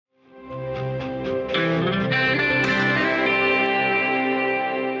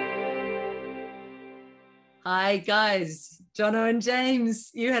Hey guys, Jono and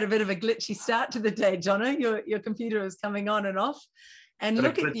James, you had a bit of a glitchy start to the day, Jono. Your computer was coming on and off. And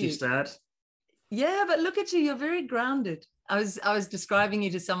look at you. Start. Yeah, but look at you. You're very grounded. I was describing you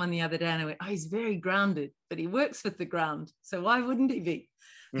to someone the other day and I went, oh, he's very grounded, but he works with the ground. So why wouldn't he be?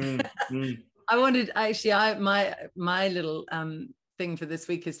 I wanted, actually, my little thing for this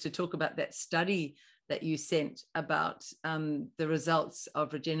week is to talk about that study that you sent about the results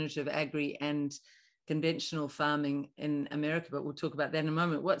of regenerative agri and conventional farming in America, but we'll talk about that in a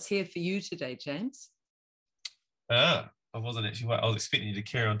moment. What's here for you today, James? I wasn't actually, I was expecting you to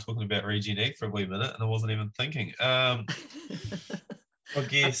carry on talking about regen ag for a wee minute, and I wasn't even thinking. I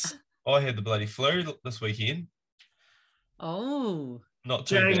guess I had the bloody flu this weekend. Oh. Not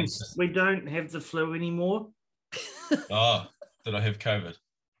too James, bad. we don't have the flu anymore. Oh, did I have COVID?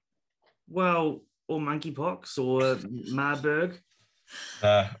 Well, or monkeypox or Marburg.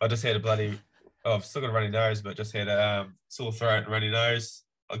 I just had a bloody, I've still got a runny nose, but just had a sore throat and runny nose.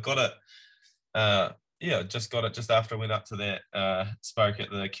 I got it, just got it just after I went up to that, spoke at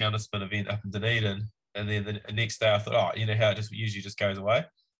the counterspin event up in Dunedin. And then the next day I thought, you know how it just usually just goes away.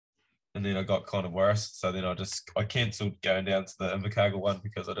 And then I got kind of worse. So then I cancelled going down to the Invercargill one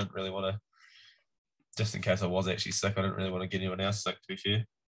because I didn't really want to, just in case I was actually sick, I didn't really want to get anyone else sick, to be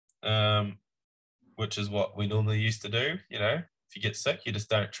fair. Which is what we normally used to do. You know, if you get sick, you just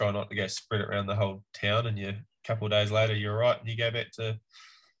don't try not to go spread it around the whole town, and a couple of days later, you're right, and you go back to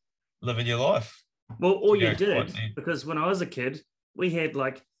living your life. Well, all you did, because when I was a kid, we had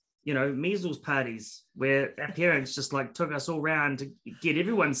measles parties where our parents just took us all around to get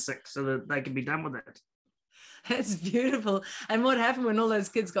everyone sick so that they could be done with it. That's beautiful. And what happened when all those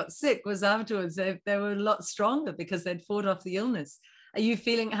kids got sick was afterwards they were a lot stronger because they'd fought off the illness. How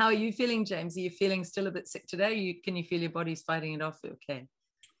are you feeling, James? Are you feeling still a bit sick today? Can you feel your body's fighting it off? Okay.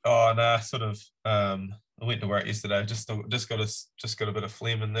 Oh no, sort of. I went to work yesterday. Just got a bit of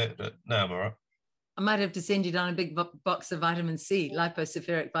phlegm in that, but no, I'm all right. I might have to send you down a big box of vitamin C,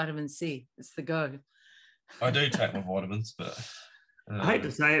 liposulfuric vitamin C. It's the go. I do take my vitamins, but I hate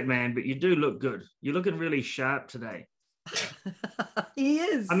to say it, man, but you do look good. You're looking really sharp today. He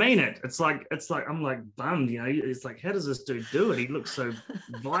is. I mean it. It's like I'm bummed, you know. It's like, how does this dude do it? He looks so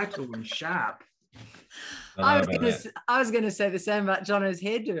vital and sharp. I was going to say the same about Jono's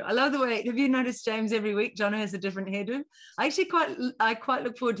hairdo. I love the way. Have you noticed, James? Every week, Jono has a different hairdo. I quite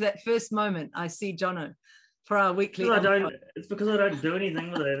look forward to that first moment I see Jono for our weekly. It's because I don't do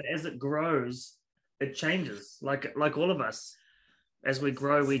anything with it. As it grows, it changes. Like all of us, as we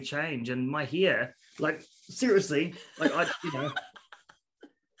grow, we change. And my hair, seriously, you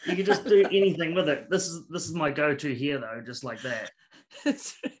can just do anything with it. This is my go-to hair, though, just like that.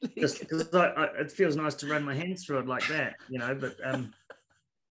 It's really just because it feels nice to run my hands through it like that, you know. But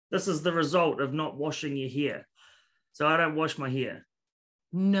this is the result of not washing your hair. So I don't wash my hair.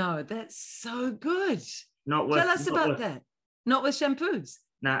 No, that's so good. Tell us about that. Not with shampoos.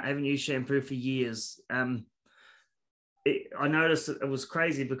 No, I haven't used shampoo for years. I noticed it was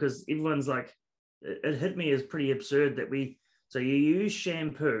crazy because everyone's like, it hit me as pretty absurd that so you use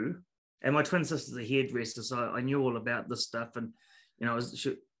shampoo, and my twin sister's a hairdresser, so I knew all about this stuff, and you know,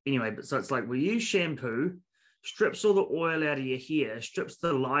 anyway, but so it's like we use shampoo, strips all the oil out of your hair, strips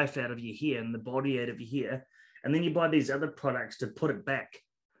the life out of your hair and the body out of your hair, and then you buy these other products to put it back.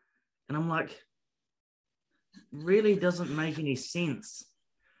 And I'm like, really doesn't make any sense.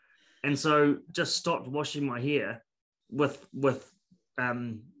 And so just stopped washing my hair with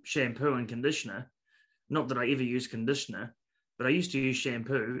shampoo and conditioner. Not that I ever use conditioner, but I used to use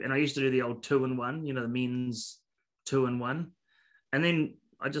shampoo, and I used to do the old 2-in-1, you know, the men's 2-in-1. And then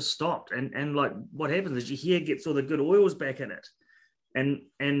I just stopped. And what happens is your hair gets all the good oils back in it. And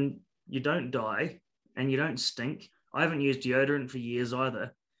you don't die and you don't stink. I haven't used deodorant for years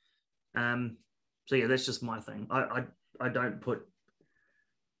either. So yeah, that's just my thing. I don't put,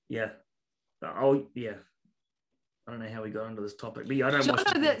 yeah. Oh yeah. I don't know how we got onto this topic, but yeah, I don't wash.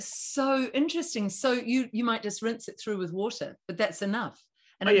 That's so interesting. So you might just rinse it through with water, but that's enough.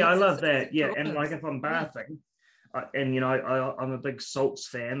 And I love that. Yeah. And if I'm bathing, and you know, I'm a big salts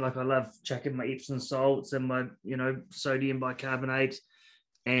fan. I love chucking my Epsom salts and my, you know, sodium bicarbonate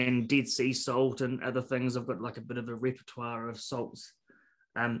and Dead Sea salt and other things. I've got a bit of a repertoire of salts,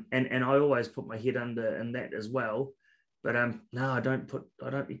 and I always put my head under in that as well. But no, I don't.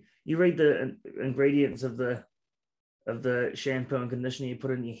 You read the ingredients of the shampoo and conditioner you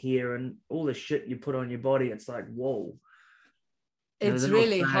put in your hair and all the shit you put on your body. It's like, whoa. It's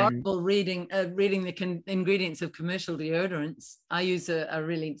really horrible reading the ingredients of commercial deodorants. I use a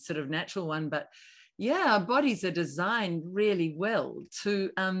really sort of natural one, but yeah, our bodies are designed really well to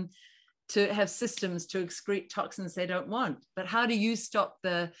to have systems to excrete toxins they don't want. But how do you stop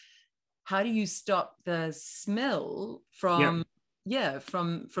the smell from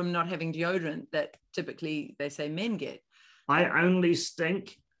from not having deodorant that typically they say men get? I only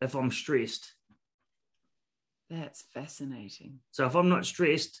stink if I'm stressed. That's fascinating. So if I'm not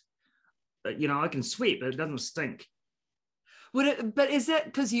stressed, I can sweat, but it doesn't stink. But is that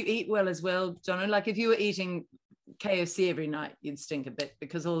because you eat well as well, Jono? Like if you were eating KFC every night, you'd stink a bit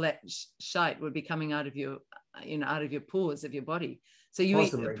because all that shite would be coming out of your, out of your pores of your body. So you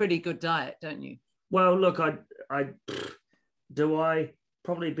Possibly. Eat a pretty good diet, don't you? Well, look, I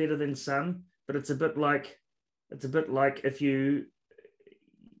probably better than some, but it's a bit like if you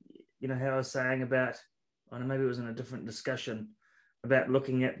how I was saying about, I don't know, maybe it was in a different discussion about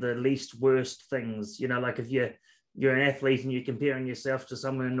looking at the least worst things. Like if you're an athlete and you're comparing yourself to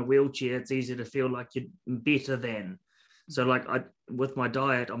someone in a wheelchair, it's easy to feel like you're better than. So like with my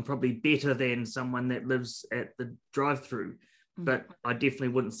diet, I'm probably better than someone that lives at the drive-through, but I definitely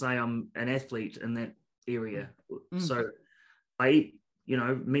wouldn't say I'm an athlete in that area. So I eat,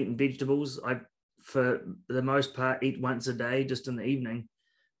 meat and vegetables. I, for the most part, eat once a day, just in the evening.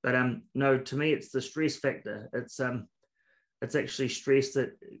 But no, to me, it's the stress factor. It's actually stress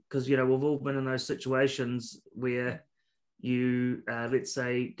that, because we've all been in those situations where you, let's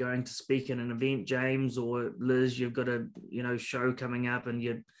say, going to speak in an event, James or Liz, you've got a show coming up and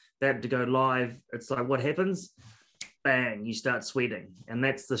you're about to go live. It's like, what happens? Bang! You start sweating, and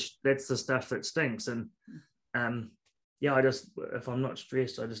that's the stuff that stinks. And if I'm not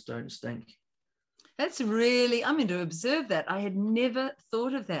stressed, I just don't stink. That's really, I'm going to observe that. I had never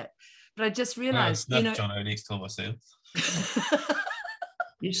thought of that, but I just realized, Jono next to myself.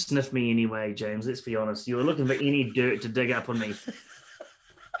 You sniff me anyway, James. Let's be honest. You were looking for any dirt to dig up on me.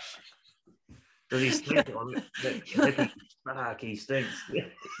 Does he stink on it? Fuck, he stinks.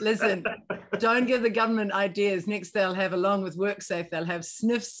 Listen, don't give the government ideas. Next, they'll have, along with WorkSafe, they'll have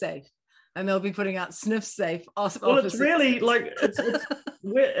Sniff Safe, and they'll be putting out Sniff Safe. Well, it's really like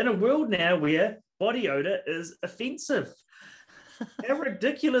we're in a world now where body odor is offensive. How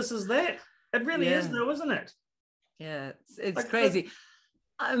ridiculous is that? It really is, though, isn't it? Yeah, it's like, crazy.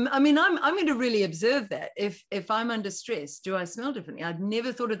 I'm going to really observe that. If I'm under stress, do I smell differently? I'd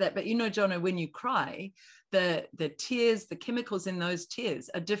never thought of that. But Jono, when you cry, the tears, the chemicals in those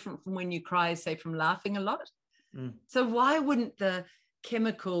tears are different from when you cry, say, from laughing a lot. So why wouldn't the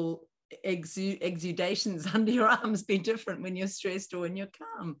chemical exudations under your arms be different when you're stressed or when you're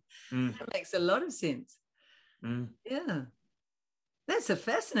calm? That makes a lot of sense. Yeah. That's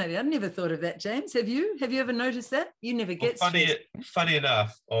fascinating. I've never thought of that, James. Have you? Have you ever noticed that? You never get funny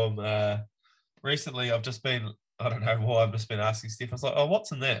enough, recently I've just been, I don't know why, I've just been asking Steph. I was like, oh,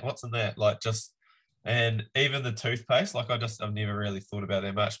 what's in that? What's in that? Like and even the toothpaste, like I've never really thought about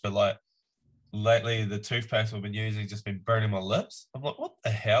that much, but like lately the toothpaste we've been using just been burning my lips. I'm like, what the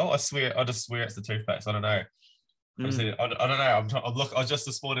hell? I just swear it's the toothpaste. I don't know. I don't know. I was just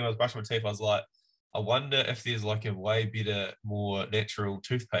this morning, I was brushing my teeth. I was like, I wonder if there's like a way better, more natural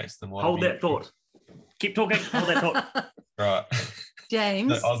toothpaste than what. Hold that thought. Keep talking. Hold that thought. Right.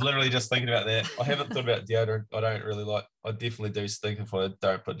 James. So I was literally just thinking about that. I haven't thought about deodorant. I don't really like. I definitely do stink if I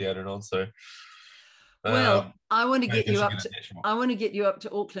don't put deodorant on. So. Well, I want to get you up to. I want to get you up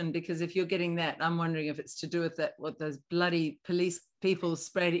to Auckland, because if you're getting that, I'm wondering if it's to do with that. What those bloody police people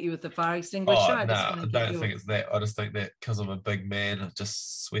sprayed at you with the fire extinguisher. I don't think it's that. I just think that because I'm a big man, I've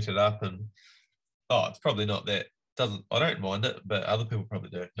just sweated up and. Oh, it's probably not that. I don't mind it, but other people probably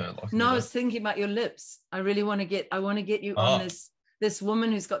don't like it. No, I was thinking about your lips. I really want to get you on this woman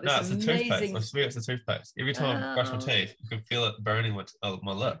who's got this amazing. It's a toothpaste. I swear it's a toothpaste. Every time I brush my teeth, you can feel it burning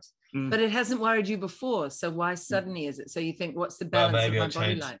my lips. But it hasn't worried you before, so why suddenly is it? So you think, what's the balance of my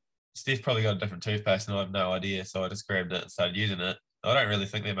body like? Steve probably got a different toothpaste and I have no idea, so I just grabbed it and started using it. I don't really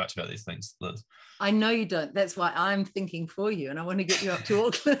think that much about these things, Liz. I know you don't. That's why I'm thinking for you, and I want to get you up to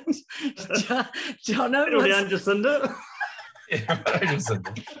Auckland. Jono, Jacinda.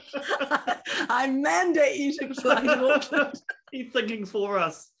 I mandate you to fly to Auckland. He's thinking for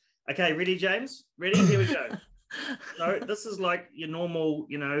us. Okay, ready, James? Ready? Here we go. So this is like your normal,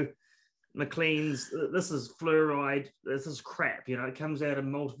 McLean's. This is fluoride. This is crap. It comes out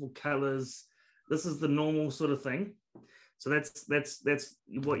in multiple colors. This is the normal sort of thing. So that's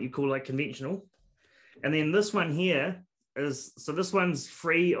what you call like conventional. And then this one here this one's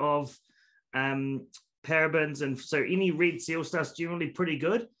free of parabens, and so any red seal stuff's generally pretty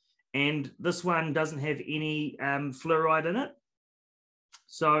good. And this one doesn't have any fluoride in it.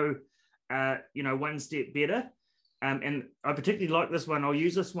 So, one step better. And I particularly like this one. I'll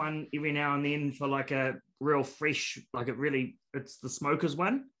use this one every now and then for like a real fresh, it's the smoker's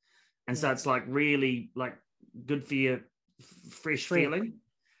one. And so it's like really like good for your fresh feeling.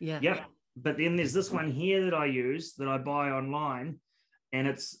 Yeah. Yep. But then there's this one here that I use that I buy online, and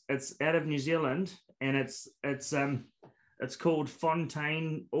it's out of New Zealand, and it's called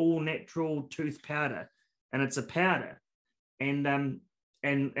Fontaine All Natural Tooth Powder, and it's a powder, and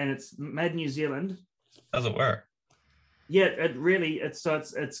it's made in New Zealand. Does it work? Yeah,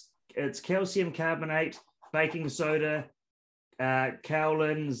 it's calcium carbonate, baking soda,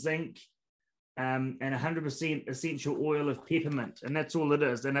 kaolin, zinc, and 100% essential oil of peppermint, and that's all it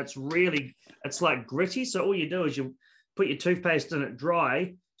is. And it's like gritty. So all you do is you put your toothpaste in it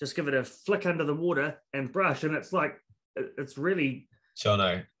dry, just give it a flick under the water and brush, and it's really.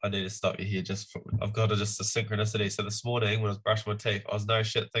 Jono, I need to stop you here. I've got a synchronicity. So this morning when I was brushing my teeth, I was no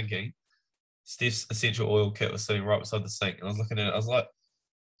shit thinking Steph's essential oil kit was sitting right beside the sink, and I was looking at it. I was like,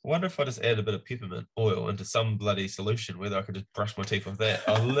 I wonder if I just add a bit of peppermint oil into some bloody solution, whether I could just brush my teeth with that.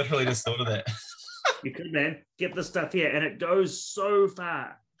 I literally just thought of that. You could, man. Get this stuff here, and it goes so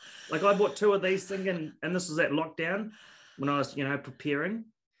far. Like I bought 2 of these thinking, and this was at lockdown when I was, preparing.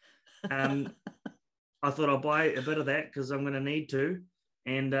 I thought I'll buy a bit of that because I'm going to need to.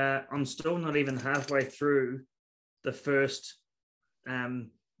 And I'm still not even halfway through the first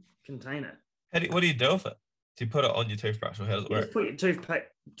container. What do you do with it? Do you put it on your toothbrush, or how does it work? Just put your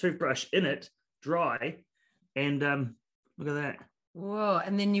toothbrush in it, dry, and look at that. Whoa,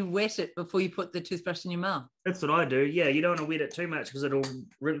 and then you wet it before you put the toothbrush in your mouth. That's what I do. Yeah, you don't want to wet it too much because it'll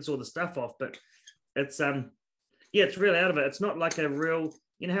rinse all the stuff off. But it's it's real out of it. It's not like a real,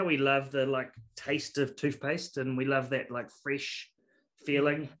 how we love the like taste of toothpaste, and we love that like fresh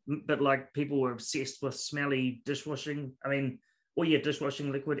feeling. But like people were obsessed with smelly dishwashing. I mean,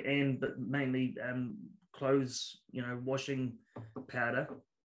 dishwashing liquid, but mainly clothes, washing powder.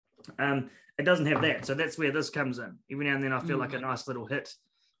 It doesn't have that, so that's where this comes in. Every now and then I feel like a nice little hit.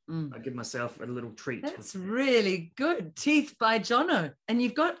 I give myself a little treat. That's really good. Teeth by Jono. And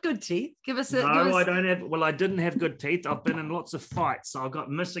you've got good teeth. I don't have. Well, I didn't have good teeth. I've been in lots of fights, so I've got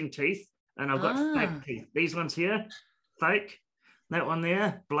missing teeth, and I've got fake teeth. These ones here, fake. That one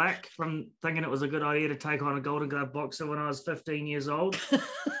there, black, from thinking it was a good idea to take on a Golden Glove boxer when I was 15 years old.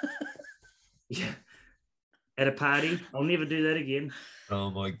 Yeah. At a party. I'll never do that again.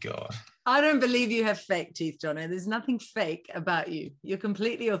 Oh my God. I don't believe you have fake teeth, Jono. There's nothing fake about you. You're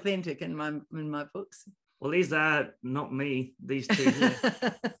completely authentic in my books. Well, these are not me, these two here.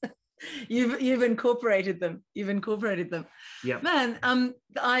 You've incorporated them. Yeah, man.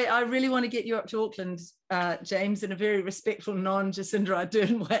 I really want to get you up to Auckland, James, in a very respectful, non-Jacinda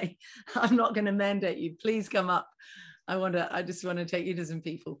Ardern way. I'm not going to mandate you. Please come up. I just want to take you to some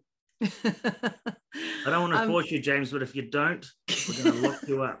people. I don't want to force you, James, but if you don't, we're going to lock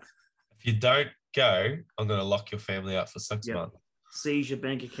you up. If you don't go, I'm going to lock your family up for 6 months. Seize your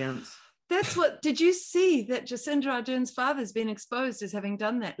bank accounts. Did you see that Jacinda Ardern's father's been exposed as having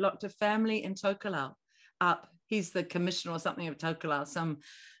done that, locked a family in Tokelau up? He's the commissioner or something of Tokelau, some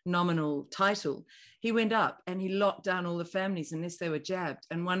nominal title. He went up and he locked down all the families unless they were jabbed.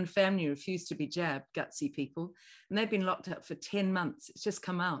 And one family refused to be jabbed, gutsy people. And they've been locked up for 10 months. It's just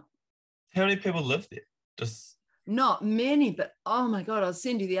come out. How many people live there? Just not many, but oh my God, I'll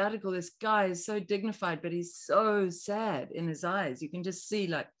send you the article. This guy is so dignified, but he's so sad in his eyes. You can just see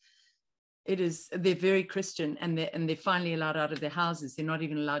they're very Christian, and they're finally allowed out of their houses. They're not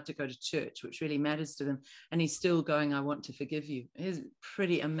even allowed to go to church, which really matters to them. And he's still going, I want to forgive you. It's a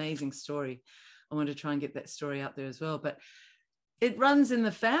pretty amazing story. I want to try and get that story out there as well. But it runs in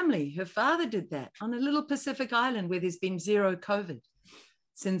the family. Her father did that on a little Pacific island where there's been 0 COVID.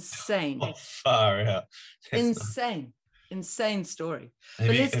 It's insane. Oh, far out. Insane story.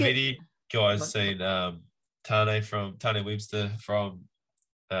 Have you guys seen Tane Webster from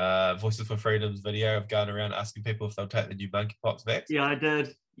Voices for Freedom's video of going around asking people if they'll take the new monkeypox vaccine? Yeah, I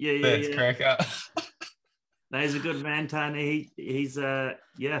did. Yeah. That's cracker. No, he's a good man, Tane. He's a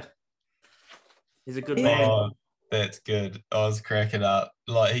good man. Oh, that's good. I was cracking up.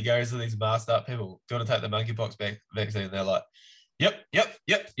 Like, he goes to these masked up people, do you want to take the monkeypox vaccine? They're like, Yep.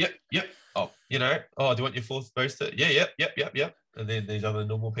 Oh, do you want your 4th booster? Yeah, yep. And then these other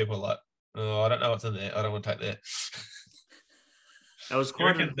normal people are like, oh, I don't know what's in there. I don't want to take that. That was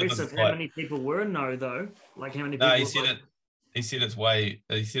quite impressive. How many people were no, though? Like, how many people? No, he said it's way.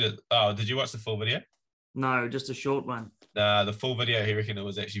 He said it. Oh, did you watch the full video? No, just a short one. The full video, he reckoned it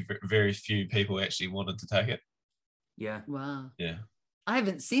was actually very few people actually wanted to take it. Yeah. Wow. Yeah. I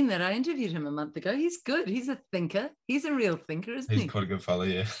haven't seen that. I interviewed him a month ago. He's good. He's a thinker. He's a real thinker, isn't he? He's quite a good fellow,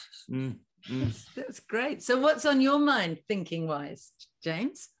 yeah. That's great. So what's on your mind thinking-wise,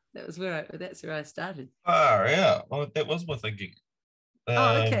 James? That's where I started. Oh, yeah. Well, that was my thinking.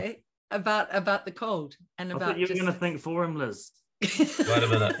 Okay. about the cold and I about thought you were just... going to think for him, Liz. Wait a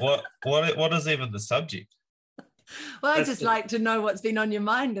minute. What is even the subject? Well, I That's just it. like to know what's been on your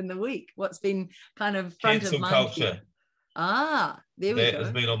mind in the week. What's been kind of front Cancel of mind for you. culture. There we That go.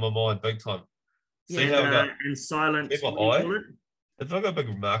 has been on my mind big time. See Yeah. how I got And silent. see my What do you eye? call it? Have I got a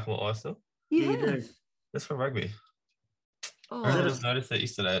big mark on my eye still? You Yeah, you have. do. That's from rugby. Oh. I just noticed that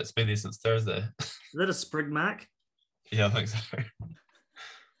yesterday. It's been there since Thursday. Is that a sprig mark? Yeah, I think so.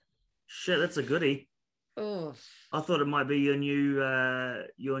 Shit, that's a goodie. Oh. I thought it might be your new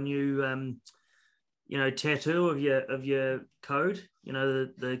tattoo of your code. You know,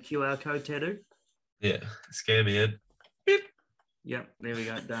 the QR code tattoo. Yeah, scare me in. Beep. Yep, there we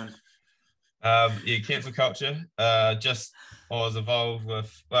go, done. Yeah, cancel culture. Just I was involved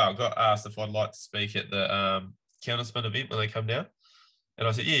with. Well, I got asked if I'd like to speak at the counterspin event when they come down, and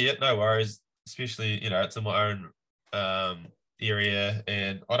I said, yeah, no worries. Especially, it's in my own area,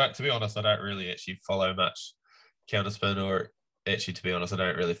 and I don't. To be honest, I don't really actually follow much counterspin, or actually, to be honest, I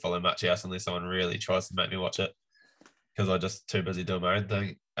don't really follow much else unless someone really tries to make me watch it, because I'm just too busy doing my own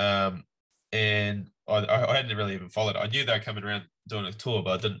thing. And I hadn't really even followed it. I knew they were coming around doing a tour,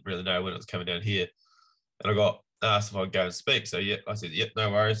 but I didn't really know when it was coming down here. And I got asked if I'd go and speak. So yeah, I said, yep,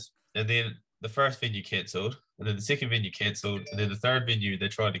 no worries. And then the first venue cancelled, and then the second venue cancelled, and then the third venue, they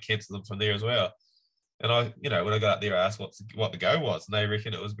tried to cancel them from there as well. And I, when I got up there, I asked what the go was, and they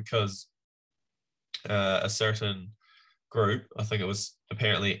reckon it was because a certain group, I think it was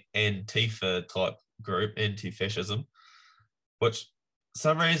apparently Antifa type group, anti-fascism, which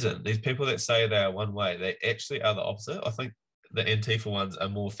some reason these people that say they are one way, they actually are the opposite. I think the Antifa ones are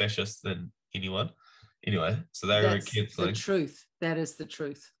more fascist than anyone. Anyway, so they were cancelling. The truth. That is the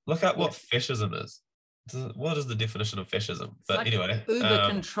truth. Look up what fascism is. What is the definition of fascism? It's But like anyway, Uber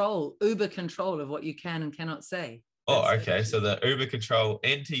control of what you can and cannot say. Okay. So the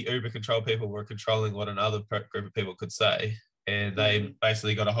anti-Uber control people were controlling what another group of people could say, and they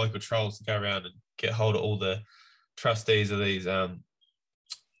basically got a whole patrols to go around and get hold of all the trustees of these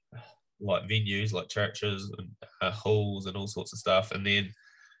like venues, like churches and halls and all sorts of stuff, and then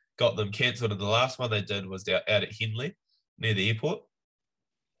got them cancelled. And the last one they did was out at Henley near the airport.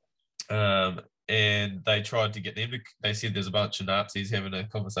 And they tried to get them to, they said there's a bunch of Nazis having a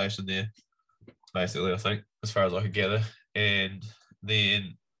conversation there, basically, I think, as far as I could gather. And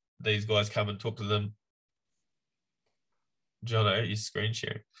then these guys come and talk to them. Jono, you're screen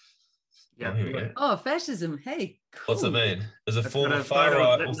sharing. Yeah. Here we go. Oh, fascism. Hey, cool. What's it mean? Is a form of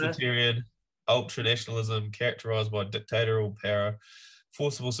far-right, authoritarian, ultra-nationalism characterized by dictatorial power,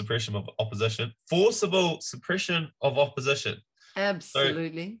 forcible suppression of opposition.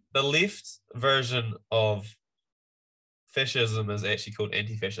 Absolutely. So the left version of fascism is actually called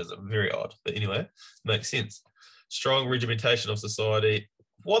anti-fascism. Very odd, but anyway, makes sense. Strong regimentation of society.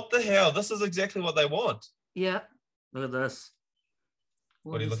 What the hell? This is exactly what they want. Yeah. Look at this.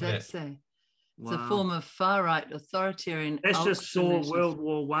 What are you does looking that at? say? Wow. It's a form of far-right, authoritarian. Fascists saw World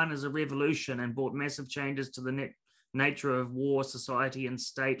War I as a revolution and brought massive changes to the nature of war, society, and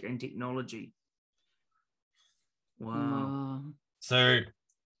state and technology. Wow. So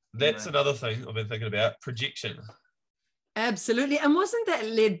that's another thing I've been thinking about, projection. Absolutely. And wasn't that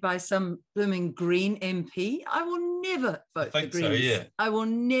led by some blooming Green MP? I will never vote the Greens. So, yeah. I will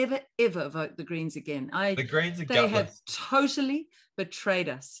never, ever vote the Greens again. The Greens are They gutless. have totally betrayed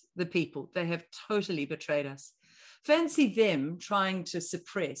us, the people. They have totally betrayed us. Fancy them trying to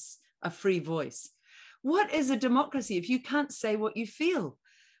suppress a free voice. What is a democracy if you can't say what you feel?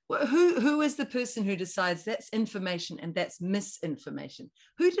 Who is the person who decides that's information and that's misinformation?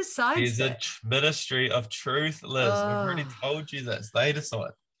 Who decides There's that? a ministry of truth, Liz. I've already told you this. They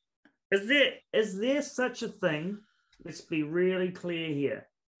decide. Is there such a thing? Let's be really clear here,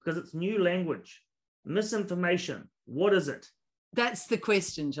 because it's new language. Misinformation. What is it? That's the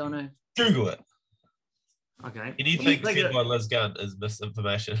question, Jono. Google it. Okay. Anything said by Liz Gunn is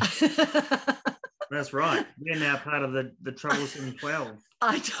misinformation. That's right. We're now part of the troublesome 12.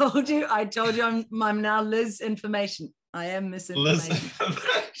 I told you I'm now Liz Information. I am misinformation. Liz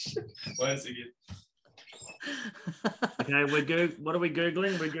Information. Wait a second. Okay, what are we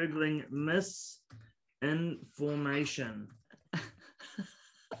Googling? We're Googling misinformation.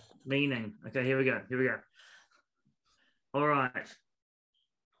 Meaning. Okay, here we go. All right.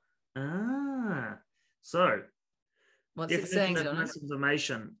 So what's it saying, Jono?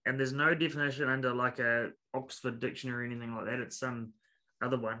 Misinformation, and there's no definition under like a Oxford dictionary or anything like that. It's some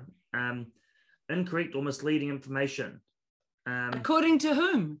other one. Incorrect or misleading information. According to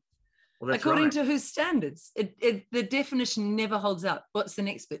whom? Well, according to whose standards? The definition never holds up. What's the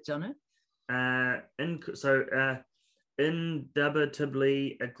next bit, Jono?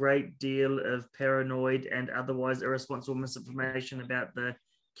 indubitably a great deal of paranoid and otherwise irresponsible misinformation about the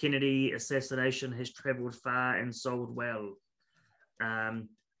Kennedy assassination has traveled far and sold well.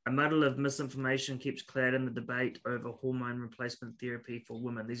 A muddle of misinformation keeps clouding the debate over hormone replacement therapy for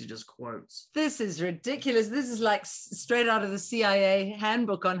women. These are just quotes. This is ridiculous. This is like straight out of the CIA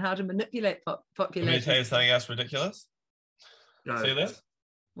handbook on how to manipulate populations. Let me tell you something else ridiculous. No. See that?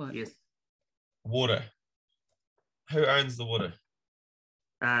 What? Yes. Water. Who owns the water?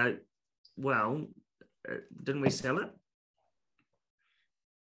 Well, didn't we sell it?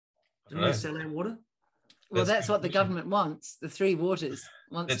 Didn't we sell our water? Well, that's what the government wants. The Three Waters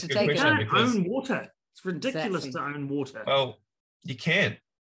wants to take it. You can't own water. It's ridiculous to own water. Well, you can.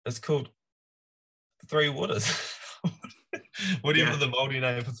 It's called Three Waters. Whatever the multi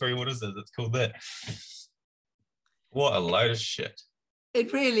name for Three Waters is, it's called that. What a load of shit.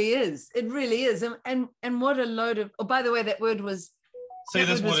 It really is. It really is. And what a load of... Oh, by the way, that word was... See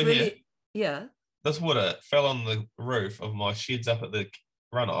this water really, here? Yeah. This water fell on the roof of my sheds up at the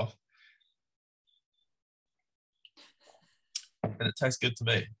runoff. And it tastes good to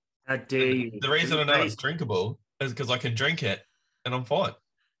me. How dare you? The reason I know it's drinkable is because I can drink it and I'm fine.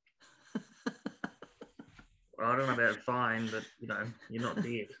 Well, I don't know about fine, but you're not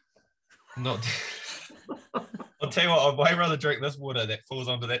dead. Not dead. I'll tell you what, I'd way rather drink this water that falls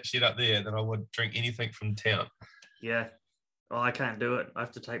onto that shed up there than I would drink anything from town. Yeah. Oh, I can't do it. I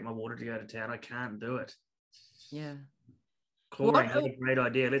have to take my water to go to town. I can't do it. Yeah. Chlorine is a great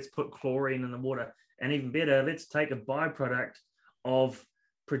idea. Let's put chlorine in the water. And even better, let's take a byproduct of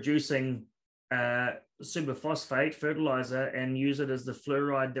producing superphosphate fertilizer and use it as the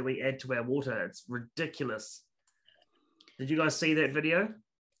fluoride that we add to our water. It's ridiculous. Did you guys see that video?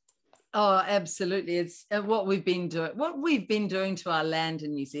 Oh, absolutely. It's what we've been doing. What we've been doing to our land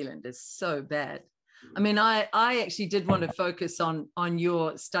in New Zealand is so bad. I mean, I actually did want to focus on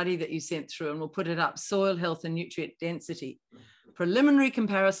your study that you sent through, and we'll put it up, Soil Health and Nutrient Density, Preliminary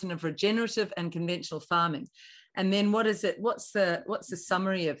Comparison of Regenerative and Conventional Farming. And then what is it? What's the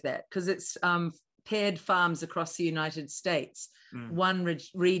summary of that? Because it's paired farms across the United States, one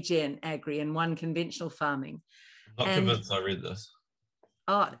regen agri and one conventional farming. I'm not convinced I read this.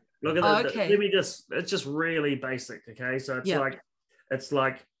 Oh, look at that. Okay. It's just really basic. Okay. So it's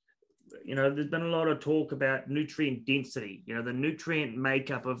like, there's been a lot of talk about nutrient density, the nutrient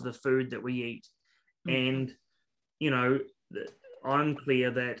makeup of the food that we eat. And, I'm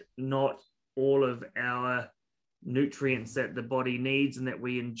clear that not all of our nutrients that the body needs and that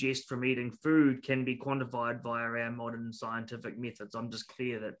we ingest from eating food can be quantified via our modern scientific methods. I'm just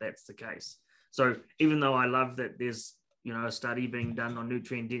clear that that's the case. So even though I love that there's, a study being done on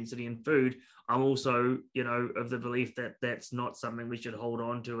nutrient density in food, I'm also, of the belief that that's not something we should hold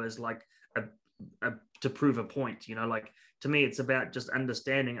on to as like to prove a point. To me, it's about just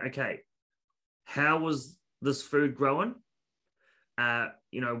understanding, okay, how was this food grown?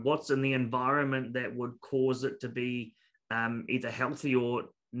 What's in the environment that would cause it to be either healthy or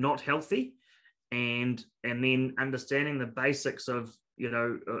not healthy, and then understanding the basics of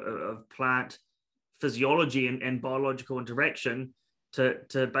of plant physiology and biological interaction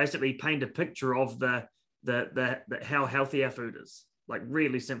to basically paint a picture of the how healthy our food is, like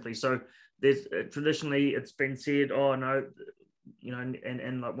really simply. So there's traditionally it's been said, oh no,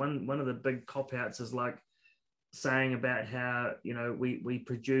 and like one of the big cop outs is like saying about how we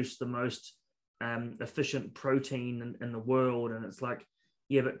produce the most efficient protein in the world, and it's like,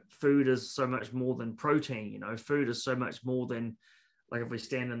 yeah, but food is so much more than protein. Food is so much more than, like, if we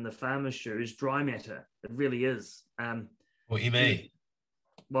stand in the farmer's shoes, dry matter. It really is. What you mean?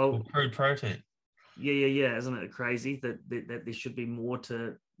 Well, crude protein. Yeah. Isn't it crazy that there should be more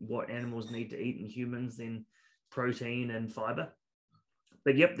to what animals need to eat in humans than protein and fiber?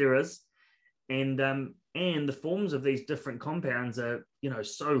 But yep, there is. And the forms of these different compounds are,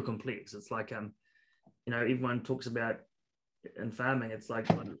 so complex. It's like, everyone talks about in farming, it's like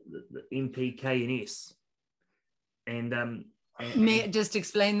the NPK and S. And may I just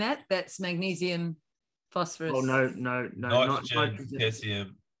explain that? That's magnesium, phosphorus. Oh, no. Nitrogen,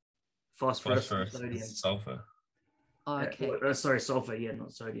 potassium, phosphorus sodium. Sulfur. Oh, okay. Sorry, sulfur. Yeah,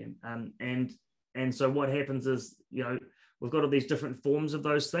 not sodium. And so what happens is, we've got all these different forms of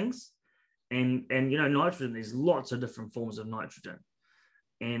those things. And nitrogen, there's lots of different forms of nitrogen,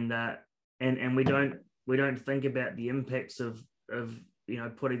 and we don't think about the impacts of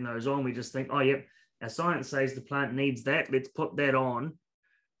putting those on. We just think, oh yep, our science says the plant needs that, let's put that on,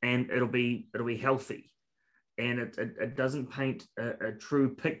 and it'll be healthy. And it doesn't paint a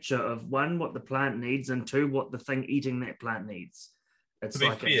true picture of, one, what the plant needs, and two, what the thing eating that plant needs. it's To be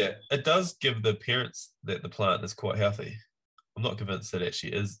like fair, it does give the appearance that the plant is quite healthy. I'm not convinced it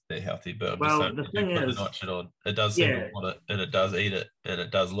actually is that healthy, but I'm just saying the when thing you put is, the nitrogen on, it does seem yeah, to want it, and it does eat it, and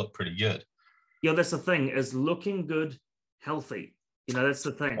it does look pretty good. yeah, that's the thing, is looking good, healthy. You know, that's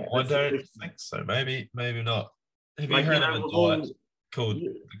the thing. I That's don't think so. Maybe not. Have you like, heard of a diet called yeah,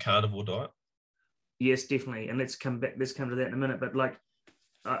 the carnivore diet? yes, definitely. And let's come to that in a minute. But like,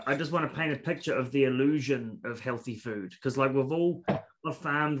 I just want to paint a picture of the illusion of healthy food, because like I've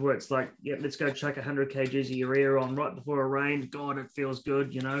farmed where it's like, yeah, let's go chuck 100 kgs of urea on right before a rain. God, it feels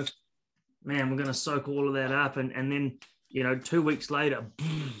good, you know. Man, we're going to soak all of that up, and then, you know, 2 weeks later,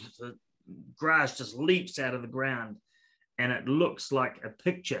 the grass just leaps out of the ground, and it looks like a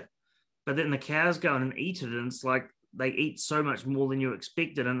picture. But then the cows go in and eat it, and it's like they eat so much more than you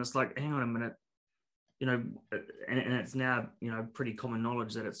expected, and it's like, hang on a minute, you know, and it's now, you know, pretty common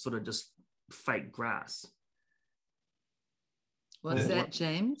knowledge that it's sort of just fake grass. What's that,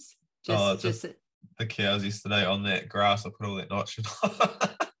 James? Just the cows yesterday on that grass. I put all that nitrogen on.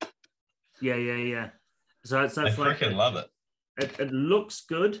 Yeah. So it's they like freaking love it. It looks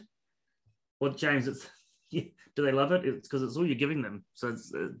good. Well, James, it's do they love it? It's because it's all you're giving them. So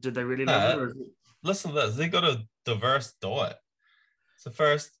did they really love it? Or is it... Listen to this. They've got a diverse diet. So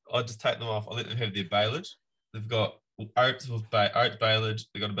first, I just take them off. I let them have their baleage. They've got oats with oat baleage.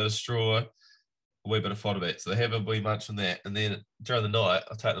 They've got a bit of straw, a wee bit of fodder beet. So they have a wee munch on that. And then during the night,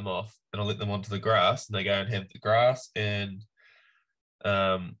 I take them off and I let them onto the grass. And they go and have the grass and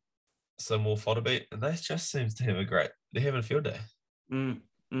some more fodder beet. And they just seems to have they're having a field day.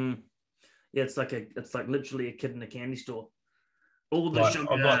 Yeah, it's like literally a kid in a candy store. All the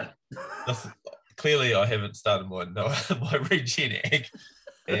sugar. Clearly, I haven't started my regen egg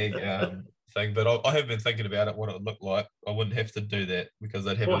thing, but I have been thinking about it, what it would look like. I wouldn't have to do that because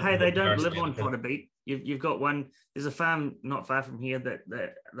they'd have. Well, hey, they don't live on fodder beet. You've got one. There's a farm not far from here that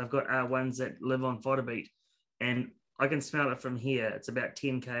they've got ones that live on fodder beet, and I can smell it from here. It's about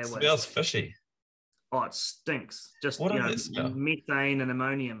 10k away. It smells fishy. Oh, it stinks. Just, what you does it smell? Methane and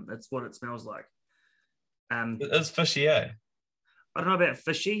ammonium. That's what it smells like. It is fishy, eh? I don't know about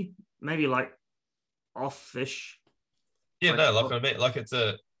fishy. Maybe like off fish. Yeah, I mean, like it's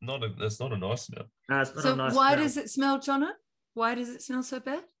not a nice smell. No, it's not so a nice why smell. Does it smell, Jono? Why does it smell so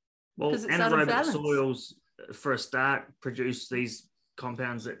bad? Well, because it's out of balance. soils, for a start, produce these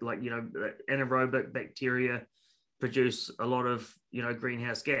compounds that, like, you know, anaerobic bacteria produce a lot of, you know,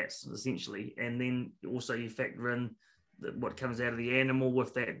 greenhouse gas, essentially. And then also you factor in what comes out of the animal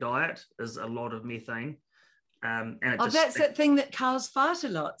with that diet is a lot of methane. That's that thing that cows fart a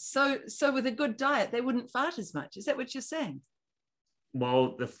lot. So with a good diet, they wouldn't fart as much. Is that what you're saying?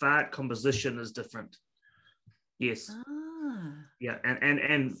 Well, the fart composition is different. Yes. Yeah,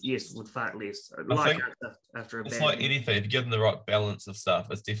 and yes, with fart less. After a it's bad like meal. anything. If you give them the right balance of stuff,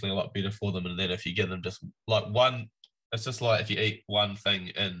 it's definitely a lot better for them. And then if you give them just like one, it's just like if you eat one thing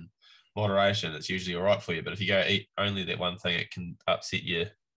in moderation, it's usually all right for you. But if you go eat only that one thing, it can upset your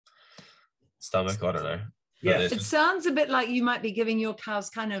stomach. I don't know. Yeah, it sounds a bit like you might be giving your cows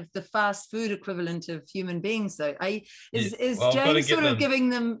kind of the fast food equivalent of human beings, though. Is James sort of giving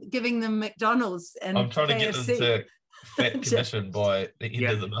them McDonald's? And I'm trying KFC? To get them to fat condition by the end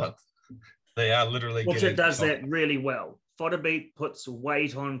of the month. They are literally. It does that really well. Fodder beet puts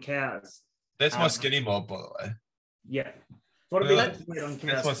weight on cows. That's my skinny mob, by the way. Yeah, fodder beet puts weight on cows.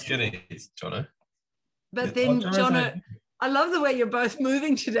 That's my skinny, Jono. But then, Jono, I love the way you're both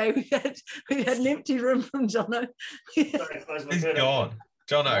moving today. We had an empty room from Jono. He's gone.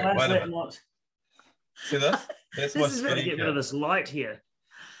 Jono, wait a minute. See this? That's my skinny. Get rid of this light here.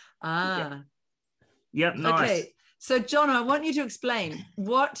 Yep, nice. Okay, so Jono, I want you to explain,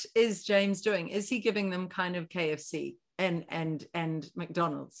 what is James doing? Is he giving them kind of KFC and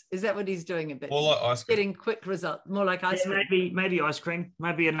McDonald's? Is that what he's doing a bit? More like ice cream. Getting quick results, more like ice cream. Maybe ice cream.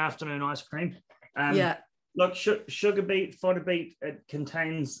 Maybe an afternoon ice cream. Yeah. Look, sugar beet, fodder beet, it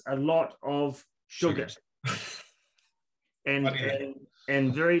contains a lot of sugar.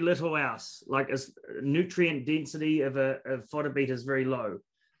 and very little else. Like, nutrient density of fodder beet is very low.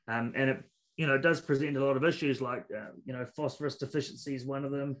 And it, you know, it does present a lot of issues, like, you know, phosphorus deficiency is one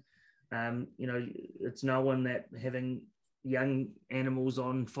of them. You know, it's known that having young animals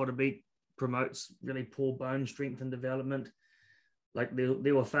on fodder beet promotes really poor bone strength and development. Like,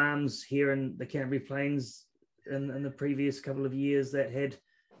 there were farms here in the Canterbury Plains in the previous couple of years that had,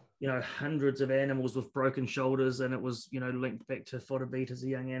 you know, hundreds of animals with broken shoulders, and it was, you know, linked back to fodder beet as a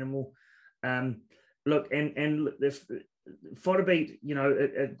young animal. Look, and if fodder beet, you know,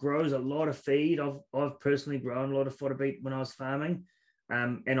 it grows a lot of feed. I've personally grown a lot of fodder beet when I was farming,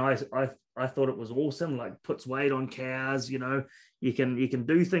 and I I thought it was awesome. Like puts weight on cows. You know, you can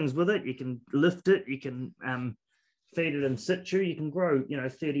do things with it. You can lift it. You can feed it in situ. You can grow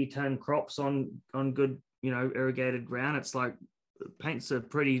 30-ton crops on good irrigated ground. It's like it paints a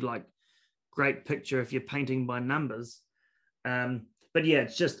pretty like great picture if you're painting by numbers. But yeah,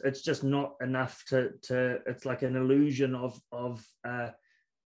 it's just not enough to it's like an illusion of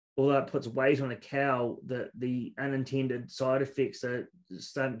although it puts weight on a cow, the unintended side effects are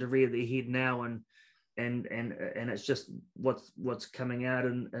starting to rear their head now, and it's just what's coming out,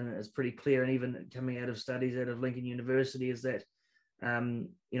 and it's pretty clear, and even coming out of studies out of Lincoln University, is that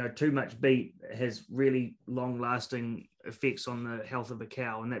too much beet has really long-lasting effects on the health of a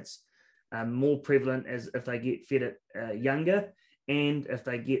cow, and that's more prevalent as if they get fed it younger, and if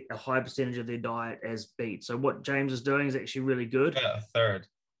they get a high percentage of their diet as beet. So what James is doing is actually really good. Yeah, a third.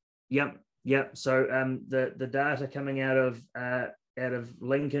 Yep. So the data coming out of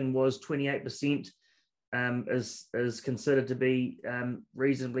Lincoln was 28% is considered to be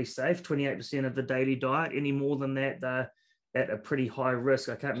reasonably safe. 28% of the daily diet. Any more than that, they're at a pretty high risk.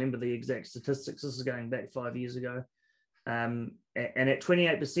 I can't remember the exact statistics. This is going back 5 years ago. And at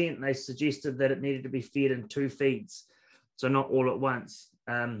 28%, they suggested that it needed to be fed in 2 feeds, so not all at once.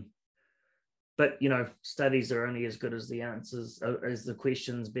 But studies are only as good as the answers, as the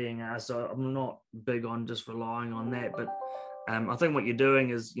questions being asked. So I'm not big on just relying on that. But I think what you're doing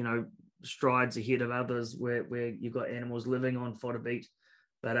is strides ahead of others where you've got animals living on fodder beet.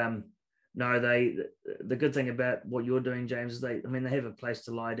 But no, the good thing about what you're doing, James, is they have a place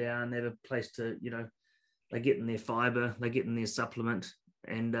to lie down. They have a place to they get in their fiber, they get in their supplement,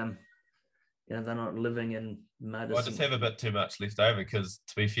 and they're not living in mud. Well, I just have a bit too much left over because,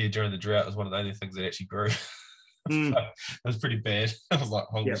 to be fair, during the drought, it was one of the only things that actually grew. So it was pretty bad. I was like,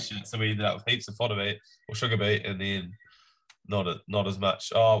 holy shit. So we ended up with heaps of fodder beet or sugar beet, and then not as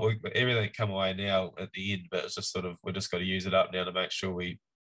much. Everything come away now at the end, but it's just sort of, we just got to use it up now to make sure we,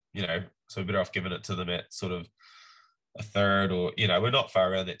 so we're better off giving it to them at sort of a third, or, we're not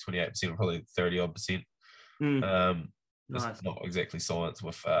far around that 28%, we're probably 30-odd%. It's nice. not exactly science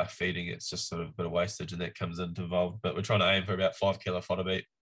with feeding, it's just sort of a bit of wastage, and that comes into involved. But we're trying to aim for about 5 kilo fodder beet,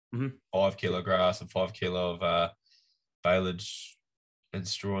 5 kilo grass, and 5 kilo of baleage and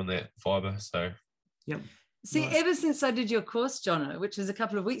straw in that fibre. So, yep. See, ever since I did your course, Jono, which was a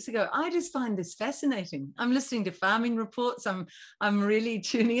couple of weeks ago, I just find this fascinating. I'm listening to farming reports. I'm really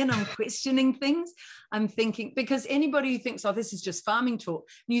tuning in. I'm questioning things. I'm thinking, because anybody who thinks, oh, this is just farming talk,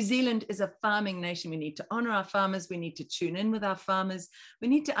 New Zealand is a farming nation. We need to honor our farmers. We need to tune in with our farmers. We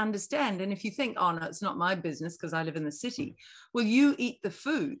need to understand. And if you think, oh, no, it's not my business because I live in the city, well, you eat the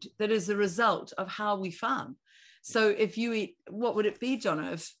food that is the result of how we farm. So if you eat, what would it be,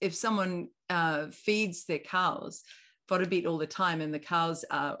 Jono, if someone feeds their cows fodder beet all the time and the cows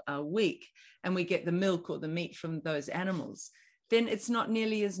are weak and we get the milk or the meat from those animals, then it's not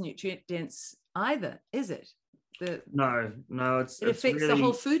nearly as nutrient dense either, is it? No, it affects really the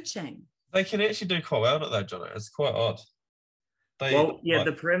whole food chain. They can actually do quite well at that, Jono. It's quite odd.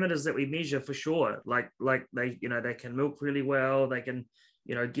 The parameters that we measure for sure, like they can milk really well. They can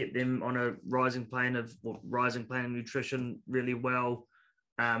get them on a rising plane of nutrition really well.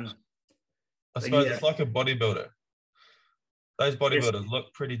 I suppose it's like a bodybuilder. Those bodybuilders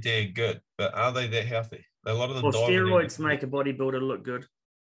look pretty dang good, but are they that healthy? A lot of them. Steroids make a bodybuilder look good.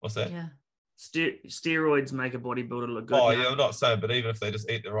 What's that? Yeah. Steroids make a bodybuilder look good. Oh, yeah, I'm not saying, but even if they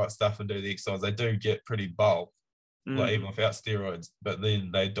just eat the right stuff and do the exercise, they do get pretty bulk, like even without steroids. But then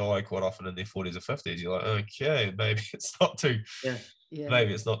they die quite often in their 40s or 50s. You're like, okay, maybe it's not too. Yeah.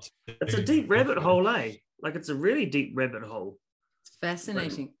 Maybe it's not. It's a deep rabbit hole, eh? Like it's a really deep rabbit hole. It's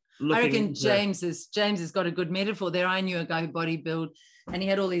fascinating. I reckon James has got a good metaphor there. I knew a guy who bodybuilt and he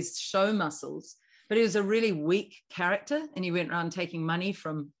had all these show muscles, but he was a really weak character, and he went around taking money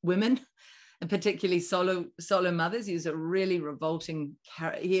from women, and particularly solo mothers. He was a really revolting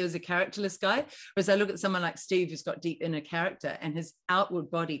character. He was a characterless guy. Whereas I look at someone like Steve, who's got deep inner character, and his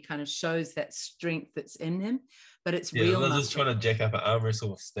outward body kind of shows that strength that's in him, but it's real. Liz is trying to jack up an arm wrestle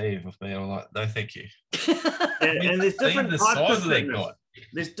with Steve with me. I'm like, no, thank you. and there's different types of fitness.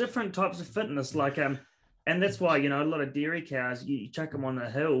 There's different types of fitness, like and that's why a lot of dairy cows, you chuck them on a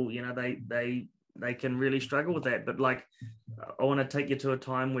hill, they can really struggle with that. But like, I want to take you to a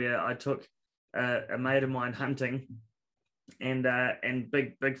time where I took a mate of mine hunting, and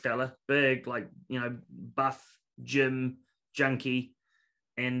big fella, like buff gym junkie,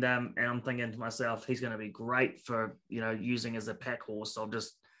 and I'm thinking to myself, he's going to be great for using as a pack horse. I'll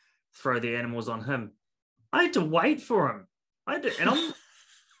just throw the animals on him. I had to wait for him.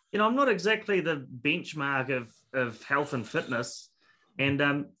 And I'm not exactly the benchmark of health and fitness,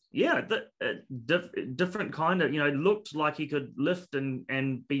 and yeah, different kind of, looked like he could lift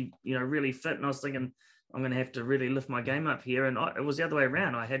and be, really fit. And I was thinking, I'm going to have to really lift my game up here. And it was the other way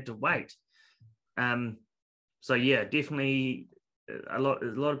around. I had to wait. So yeah, definitely a lot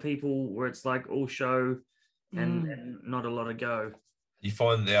of people where it's like all show and not a lot of go. You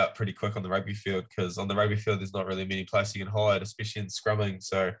find out pretty quick on the rugby field, because on the rugby field, there's not really many places you can hide, especially in scrumming.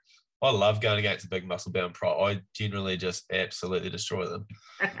 So I love going against a big muscle-bound pro. I generally just absolutely destroy them.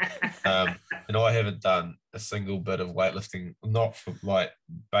 And I haven't done a single bit of weightlifting, not for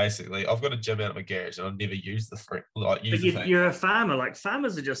basically, I've got a gym out of my garage and I've never used the thing. You're a farmer. Like,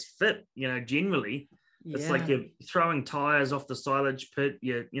 farmers are just fit, generally. Yeah. It's like you're throwing tires off the silage pit.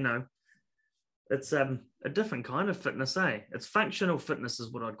 It's a different kind of fitness, eh? It's functional fitness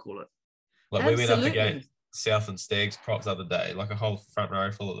is what I'd call it. Like, we went up against Southland Stags props the other day, like a whole front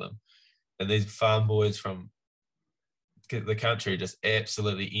row full of them. And these farm boys from the country just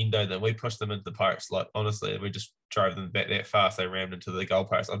absolutely endoed them. We pushed them into the post. Like, honestly, we just drove them back that fast. They rammed into the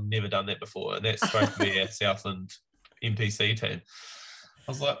goalpost. I've never done that before. And that's supposed to be our Southland NPC team.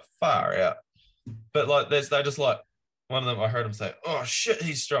 I was like, far out. But like, they're just like, one of them, I heard him say, oh shit,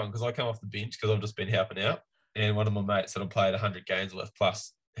 he's strong, because I come off the bench because I've just been helping out. And one of my mates that I played 100 games with,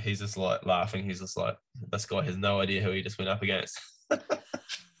 plus he's just like laughing. He's just like, this guy has no idea who he just went up against.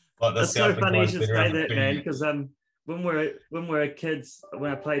 It's so funny you should say that, man, because when we're kids,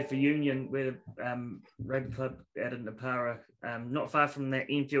 when I played for Union, we're rugby club out in Napara, not far from that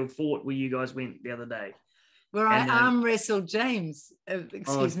Enfield Fort where you guys went the other day. Where I arm wrestled James.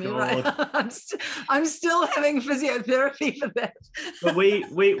 Excuse me, right? I'm still having physiotherapy for that. But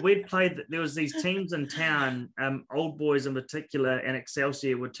we played. There was these teams in town, Old Boys in particular, and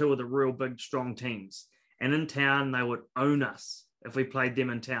Excelsior were two of the real big, strong teams. And in town, they would own us if we played them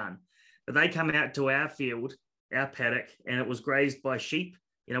in town. But they come out to our field, our paddock, and it was grazed by sheep.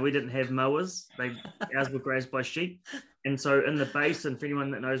 We didn't have mowers. Ours were grazed by sheep. And so in the basin, for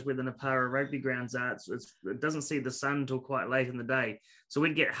anyone that knows where the Napara rugby grounds are, it doesn't see the sun until quite late in the day. So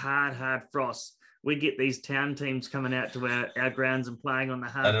we'd get hard frost. We'd get these town teams coming out to our grounds and playing on the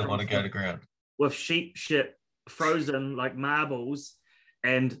hard frost. I didn't want to go to ground. With sheep shit frozen like marbles.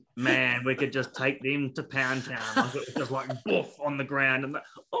 And man, we could just take them to Pound Town. Like, it was just like boof on the ground. And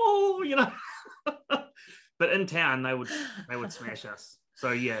But in town, they would smash us.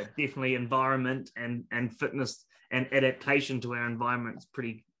 So yeah, definitely environment and fitness and adaptation to our environment is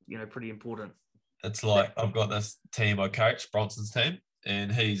pretty important. It's like, I've got this team I coach, Bronson's team,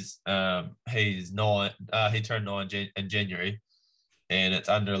 and he's 9. He turned 9 in January, and it's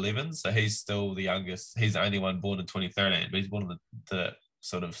under 11, so he's still the youngest. He's the only one born in 2013, but he's born in the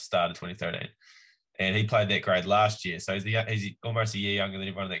sort of start of 2013, and he played that grade last year. So he's almost a year younger than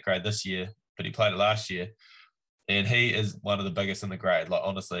everyone in that grade this year, but he played it last year. And he is one of the biggest in the grade. Like,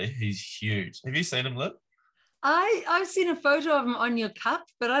 honestly, he's huge. Have you seen him, Liv? I've seen a photo of him on your cup,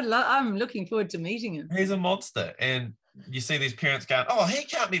 but I'm looking forward to meeting him. He's a monster. And you see these parents going, oh, he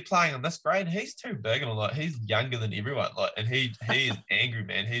can't be playing in this grade. He's too big. And I'm like, he's younger than everyone. Like, and he is angry,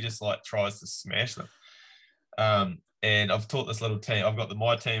 man. He just like tries to smash them. And I've taught this little team.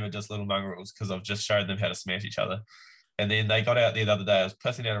 My team are just little mongrels, because I've just showed them how to smash each other. And then they got out there the other day. I was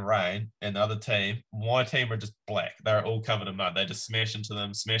pissing down in rain, and the other team, my team, are just black. They're all covered in mud. They just smash into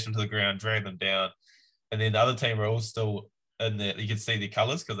the ground, drag them down. And then the other team are all still in there. You could see their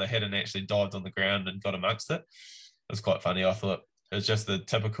colours because they hadn't actually dived on the ground and got amongst it. It was quite funny. I thought it was just the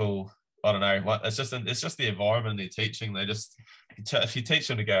typical, I don't know. It's just the environment they're teaching. They just, if you teach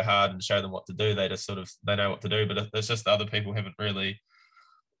them to go hard and show them what to do, they just they know what to do. But it's just the other people haven't really.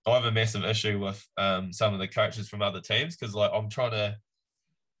 I have a massive issue with some of the coaches from other teams, because like I've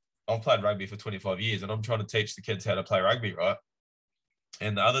played rugby for 25 years and I'm trying to teach the kids how to play rugby, right?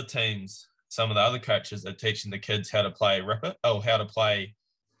 And the other teams, some of the other coaches are teaching the kids how to play how to play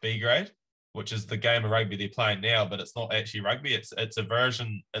B grade, which is the game of rugby they're playing now, but it's not actually rugby. It's a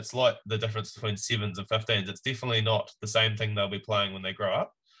version. It's like the difference between 7s and 15s. It's definitely not the same thing they'll be playing when they grow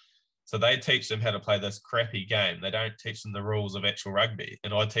up. So they teach them how to play this crappy game. They don't teach them the rules of actual rugby.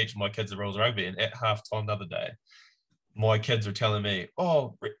 And I teach my kids the rules of rugby. And at halftime the other day, my kids were telling me,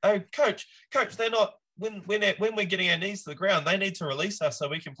 oh, coach, they're not, when we're getting our knees to the ground, they need to release us so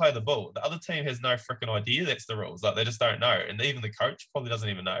we can play the ball. The other team has no freaking idea that's the rules. Like, they just don't know. And even the coach probably doesn't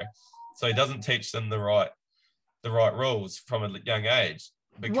even know. So he doesn't teach them the right rules from a young age.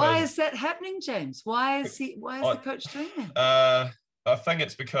 Why is that happening, James? Why is the coach doing that? I think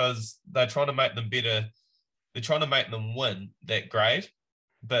it's because they're trying to make them better. They're trying to make them win that grade,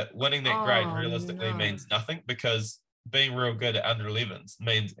 but winning that grade realistically means nothing, because being real good at under 11s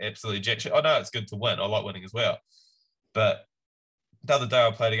means absolutely jack shit. I know it's good to win. I like winning as well, but the other day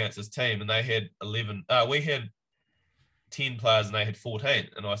I played against this team and they had 11. We had 10 players and they had 14.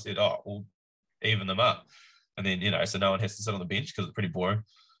 And I said, oh, we'll even them up. And then, so no one has to sit on the bench because it's pretty boring.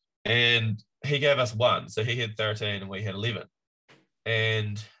 And he gave us 1. So he had 13 and we had 11.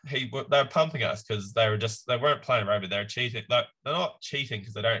 And they were pumping us because they weren't playing rugby. They were cheating. They're not cheating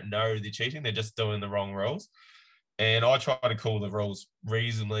because they don't know they're cheating. They're just doing the wrong rules. And I try to call the rules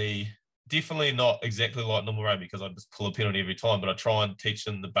reasonably, definitely not exactly like normal rugby because I just pull a penalty every time, but I try and teach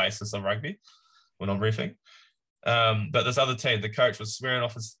them the basis of rugby when I'm reffing. But this other team, the coach was swearing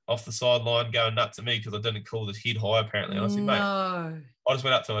off the sideline, going nuts at me because I didn't call the head high apparently. And I said, mate, I just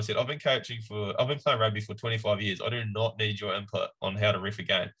went up to him. I said, I've been playing rugby for 25 years. I do not need your input on how to ref a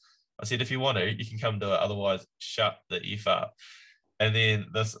game. I said, if you want to, you can come do it. Otherwise, shut the F up. And then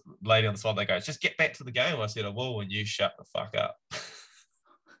this lady on the side, they go, just get back to the game. I said, I will when you shut the fuck up.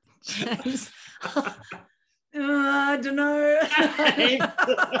 James. I don't know.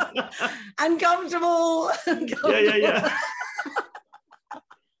 Uncomfortable. Yeah.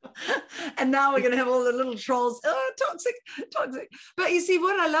 And now we're going to have all the little trolls. Oh, toxic. But you see,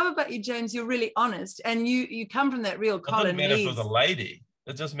 what I love about you, James, you're really honest, and you come from that real Colin. It didn't matter if it was a lady.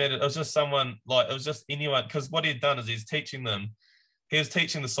 It just mattered. It was just someone, it was just anyone. Because what he'd done is he's teaching them. He was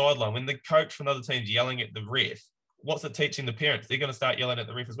teaching the sideline. When the coach from other teams yelling at the ref, what's it teaching the parents? They're going to start yelling at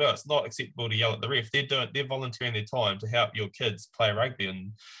the ref as well. It's not acceptable to yell at the ref. They're volunteering their time to help your kids play rugby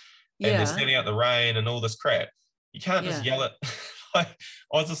and they're standing out the rain and all this crap. You can't just yell at. I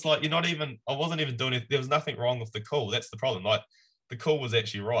was just like, I wasn't even doing it. There was nothing wrong with the call. That's the problem. Like the call was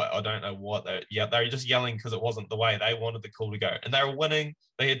actually right. I don't know what they were just yelling because it wasn't the way they wanted the call to go. And they were winning.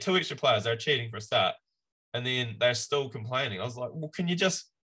 They had 2 extra players. They were cheating for a start. And then they're still complaining. I was like, well, can you just,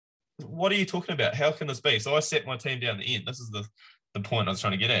 what are you talking about? How can this be? So I set my team down the end. This is the point I was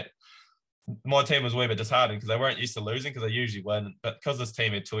trying to get at. My team was a wee bit disheartened because they weren't used to losing because they usually win. But because this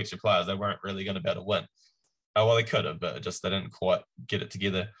team had 2 extra players, they weren't really going to be able to win. Oh, well, they could have, but they didn't quite get it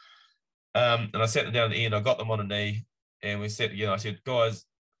together. And I sat them down at the end. I got them on a knee and we sat together. I said, guys,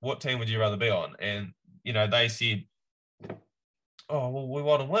 what team would you rather be on? And, they said, oh, well, we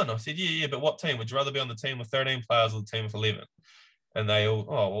want to win. I said, yeah, but what team? Would you rather be on the team with 13 players or the team with 11? And they all,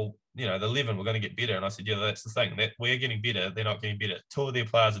 oh, well, the 11, we're going to get better. And I said, yeah, that's the thing. That we're getting better. They're not getting better. 2 of their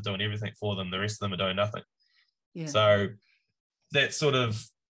players are doing everything for them. The rest of them are doing nothing. Yeah. So that sort of,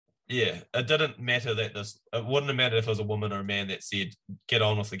 it didn't matter it wouldn't have mattered if it was a woman or a man that said, get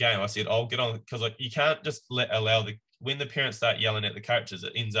on with the game. I said, I'll get on, because you can't just when the parents start yelling at the coaches,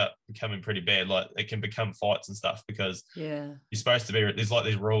 it ends up becoming pretty bad. Like it can become fights and stuff because you're supposed to be, there's like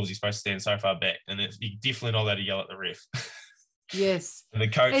these rules, you're supposed to stand so far back and you're definitely not allowed to yell at the ref. Yes. And the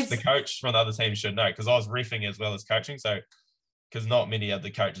coach from the other team should know because I was reffing as well as coaching. So, because not many of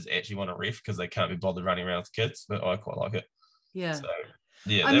the coaches actually want to ref because they can't be bothered running around with kids, but I quite like it. Yeah. So,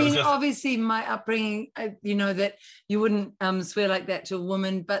 yeah. I mean, obviously my upbringing, that you wouldn't swear like that to a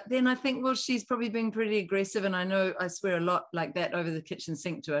woman, but then I think, well, she's probably been pretty aggressive. And I know I swear a lot like that over the kitchen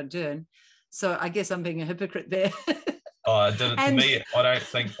sink to our Dern. So I guess I'm being a hypocrite there. To me, I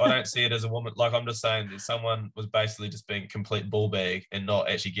don't see it as a woman. Like I'm just saying that someone was basically just being a complete ball bag and not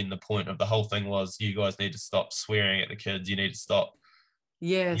actually getting the point of the whole thing was you guys need to stop swearing at the kids. You need to stop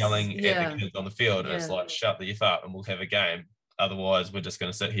yelling at the kids on the field. And it's like, shut the F up and we'll have a game. Otherwise, we're just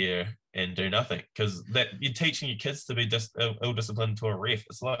going to sit here and do nothing because that you're teaching your kids to be just ill-disciplined to a ref.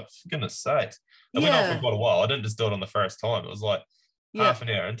 It's like, for goodness sakes. It went on for quite a while. I didn't just do it on the first time. It was like half an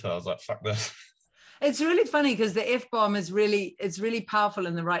hour into it. I was like, fuck this. It's really funny because the F-bomb it's really powerful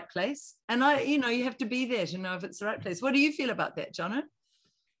in the right place. And you have to be there to know if it's the right place. What do you feel about that, Jono?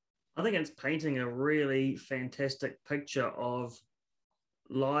 I think it's painting a really fantastic picture of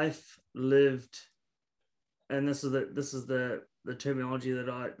life lived. And this is the terminology that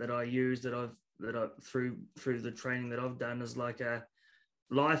I use that I through the training that I've done is like a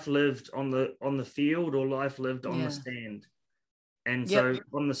life lived on the field or life lived on the stand. And so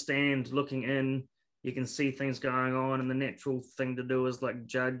on the stand looking in, you can see things going on and the natural thing to do is like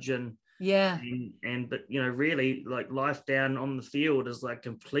judge but really like life down on the field is like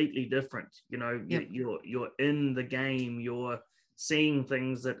completely different. You're in the game, you're seeing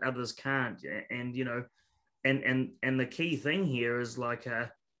things that others can't, and and the key thing here is like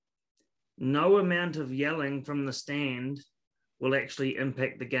no amount of yelling from the stand will actually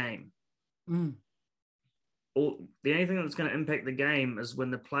impact the game. Or the only thing that's going to impact the game is when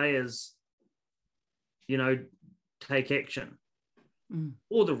the players take action,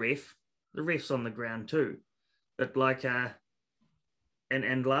 or the ref's on the ground too. But like,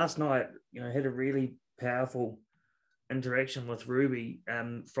 and last night, I had a really powerful interaction with Ruby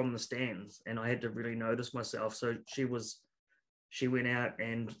from the stands, and I had to really notice myself. So she was she went out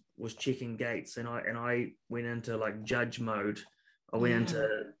and was checking gates, and I went into like judge mode. I went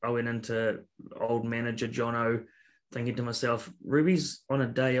into old manager Jono, thinking to myself, Ruby's on a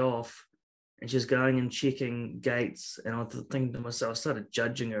day off and she's going and checking gates, and I was thinking to myself, I started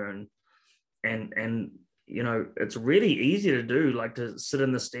judging her, and you know, it's really easy to do, like to sit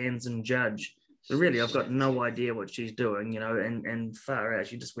in the stands and judge. So really, I've got no idea what she's doing, you know, and far out,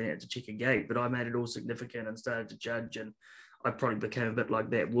 she just went out to check a gate, but I made it all significant and started to judge, and I probably became a bit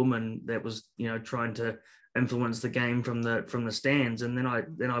like that woman that was, you know, trying to influence the game from the stands. And then I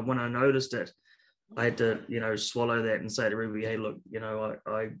when I noticed it, I had to, you know, swallow that and say to Ruby, hey, look, you know,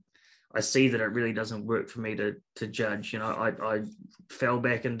 I see that it really doesn't work for me to judge. You know, I fell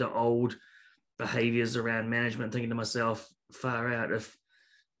back into old behaviors around management, thinking to myself, far out, if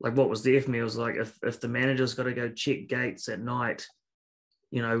like what was there for me was like, if the manager's got to go check gates at night,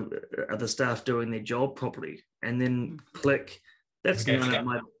 you know, are the staff doing their job properly? And then click, that's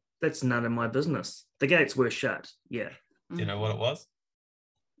none of my business. The gates were shut. Yeah. Do you know what it was?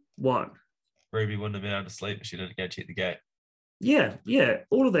 What? Ruby wouldn't have been able to sleep if she didn't go check the gate. Yeah,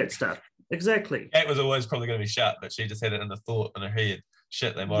 all of that stuff. Exactly. The gate was always probably going to be shut, but she just had it in the thought in her head,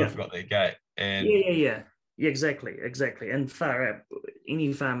 shit, they might have forgot their gate. And yeah, exactly. And far out,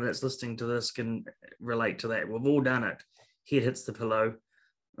 any farmer that's listening to this can relate to that. We've all done it. Head hits the pillow.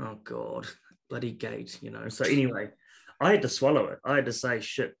 Oh God, bloody gate, you know. So anyway, I had to swallow it. I had to say,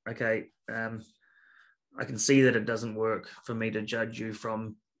 shit, okay, I can see that it doesn't work for me to judge you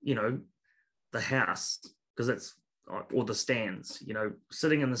from, you know, the house, because it's, or the stands, you know,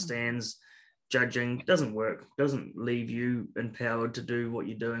 sitting in the stands, judging doesn't work, doesn't leave you empowered to do what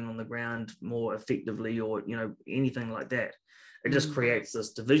you're doing on the ground more effectively, or, you know, anything like that. It just creates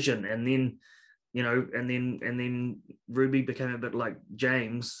this division. And then, you know, and then Ruby became a bit like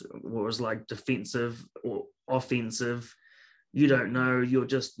James, was like defensive or offensive. You don't know, you're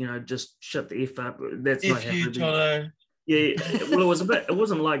just, you know, just shut the F up. That's not how Ruby. Jono. Yeah, well, it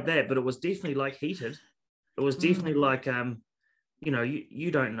wasn't like that, but it was definitely like heated. It was definitely like, you know, you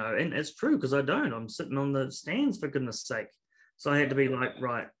don't know. And it's true, because I don't. I'm sitting on the stands, for goodness sake. So I had to be like,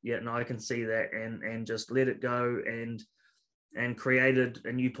 right, yeah, no, I can see that, and just let it go, and created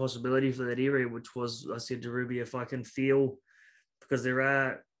a new possibility for that area, which was, I said to Ruby, if I can feel, because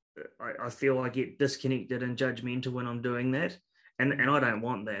I feel I get disconnected and judgmental when I'm doing that. And I don't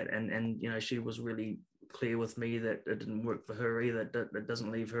want that. And, you know, she was really clear with me that it didn't work for her either. That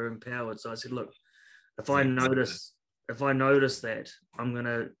doesn't leave her empowered. So I said, look, if I notice that, I'm going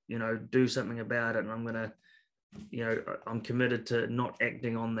to, you know, do something about it. And I'm going to, you know, I'm committed to not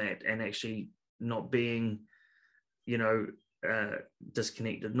acting on that, and actually not being, you know,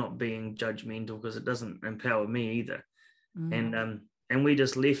 disconnected, not being judgmental, because it doesn't empower me either. And we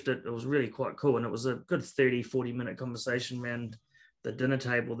just left it. It was really quite cool. And it was a good 30-40 minute conversation around the dinner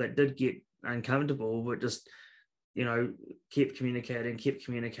table that did get uncomfortable, but just, you know, kept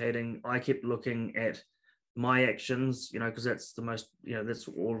communicating. I kept looking at my actions, you know, because that's the most, you know, that's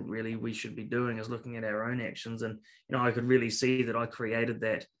all really we should be doing, is looking at our own actions. And, you know, I could really see that I created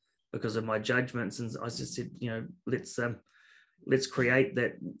that because of my judgments. And I just said, you know, let's create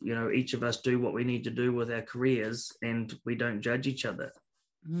that, you know, each of us do what we need to do with our careers, and we don't judge each other.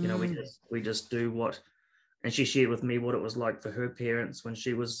 You know, we just do what. And she shared with me what it was like for her parents when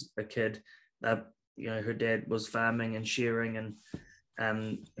she was a kid. You know, her dad was farming and shearing,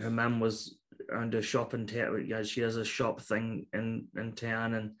 and her mum was owned a shop in town. You know, she has a shop thing in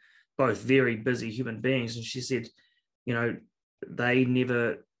town, and both very busy human beings. And she said, you know, they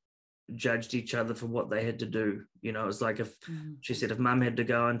never judged each other for what they had to do. You know, it's like she said, if mum had to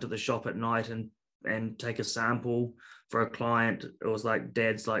go into the shop at night and take a sample for a client, it was like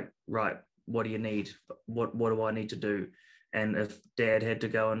dad's like, right, what do you need? What do I need to do? And if dad had to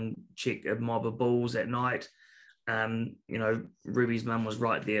go and check a mob of bulls at night, you know, Ruby's mum was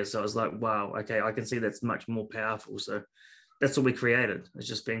right there. So I was like, wow, okay, I can see that's much more powerful. So that's what we created. It's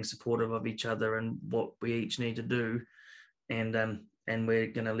just being supportive of each other and what we each need to do. And we're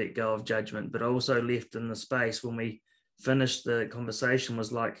going to let go of judgment. But I also left in the space when we finished the conversation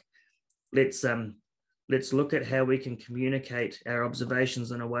was like, let's look at how we can communicate our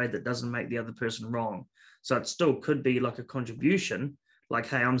observations in a way that doesn't make the other person wrong. So it still could be like a contribution, like,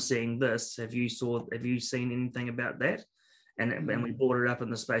 hey, I'm seeing this. Have you seen anything about that? And we brought it up in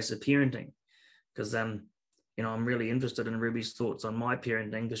the space of parenting, because you know, I'm really interested in Ruby's thoughts on my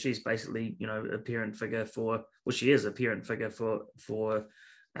parenting, because she's basically, you know, a parent figure she is a parent figure for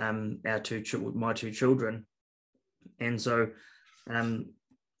my two children. And so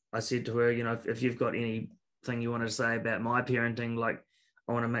I said to her, you know, if you've got anything you want to say about my parenting, like,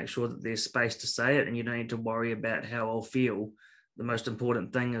 I want to make sure that there's space to say it, and you don't need to worry about how I'll feel. the most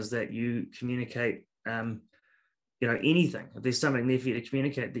important thing is that you communicate, anything. If there's something there for you to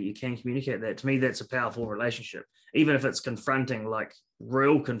communicate, that you can communicate that. To me, that's a powerful relationship. Even if it's confronting, like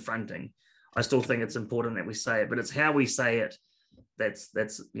real confronting, I still think it's important that we say it, but it's how we say it. That's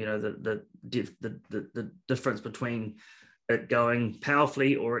the difference between it going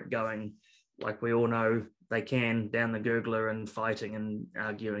powerfully or it going, like we all know they can, down the gurgler and fighting and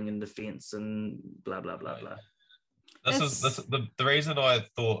arguing in defense and blah, blah, blah, blah. This is the reason I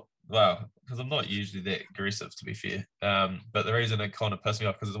thought, wow, because I'm not usually that aggressive, to be fair. But the reason it kind of pissed me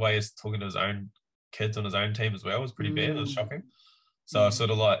off, because the way he's talking to his own kids on his own team as well was pretty bad. It was shocking. So I sort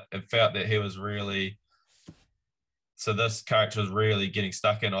of it felt that he was really, so this coach was really getting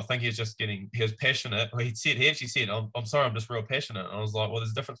stuck in. I think he was passionate. He actually said, I'm sorry, I'm just real passionate. And I was like, well,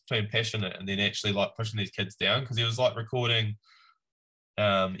 there's a difference between passionate and then actually like pushing these kids down, because he was like recording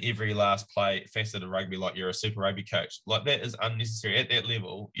every last play facet of rugby like you're a Super Rugby coach. Like, that is unnecessary. At that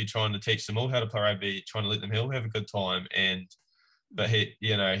level, you're trying to teach them all how to play rugby, trying to let them all have a good time. But he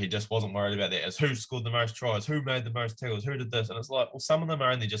just wasn't worried about that. As who scored the most tries, who made the most tackles, who did this. And it's like, well, some of them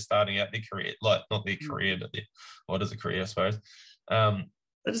are only just starting out their career, like not their career, but what is a career, I suppose. They're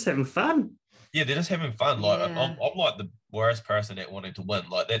just having fun. Yeah, they're just having fun. Like, I'm like the worst person at wanting to win.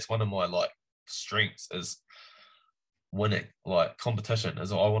 Like, that's one of my like strengths is winning. Like, competition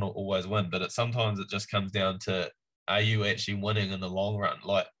is I want to always win, but sometimes it just comes down to, are you actually winning in the long run?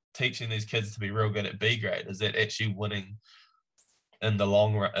 Like, teaching these kids to be real good at B grade, is that actually winning in the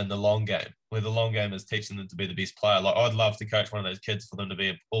long run, in the long game, where the long game is teaching them to be the best player? Like, I'd love to coach one of those kids for them to be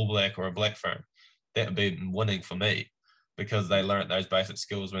an All Black or a Black Phone. That would be winning for me, because they learned those basic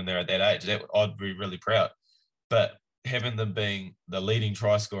skills when they're at that age. I'd be really proud. But having them being the leading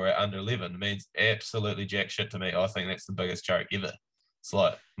try scorer at under 11 means absolutely jack shit to me. I think that's the biggest joke ever. It's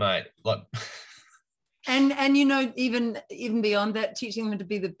like, mate, like. And even beyond that, teaching them to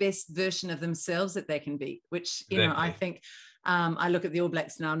be the best version of themselves that they can be, which, I think, I look at the All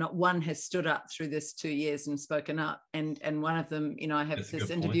Blacks now, not one has stood up through this 2 years and spoken up. And one of them, I have this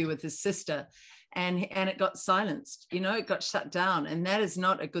interview with his sister, and it got silenced, it got shut down. And that is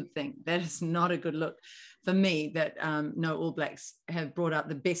not a good thing. That is not a good look for me, that no All Blacks have brought out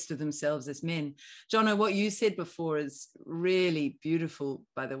the best of themselves as men. Jono, what you said before is really beautiful,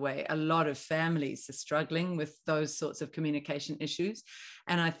 by the way. A lot of families are struggling with those sorts of communication issues.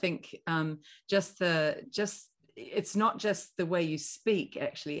 And I think it's not just the way you speak,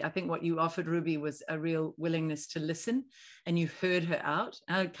 actually. I think what you offered, Ruby, was a real willingness to listen, and you heard her out.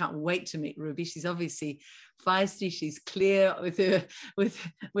 I can't wait to meet Ruby. She's obviously feisty. She's clear with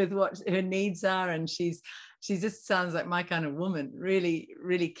what her needs are, and she just sounds like my kind of woman, really,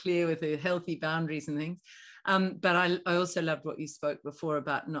 really clear with her healthy boundaries and things. But I also loved what you spoke before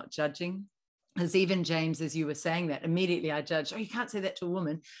about not judging. Because even James, as you were saying that, immediately I judged, you can't say that to a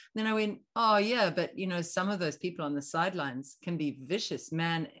woman. Then I went, oh yeah, but some of those people on the sidelines can be vicious,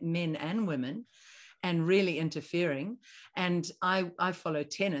 men and women, and really interfering. And I follow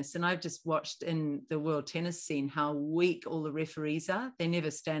tennis, and I've just watched in the world tennis scene how weak all the referees are. They never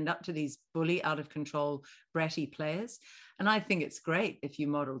stand up to these bully, out of control, bratty players. And I think it's great if you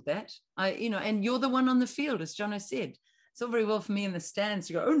modeled that. And you're the one on the field, as Jono said. It's all very well for me in the stands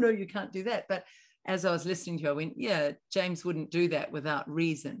to go, oh no, you can't do that. But as I was listening to you, I went, yeah, James wouldn't do that without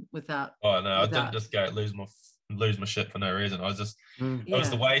reason, without. Oh no, I didn't just go lose my shit for no reason. I was just, it was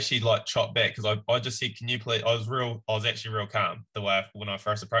the way she like chopped back, because I just said, can you please? I was actually real calm the way when I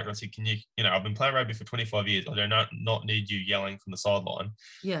first approached. I said, can you, I've been playing rugby for 25 years. I do not need you yelling from the sideline.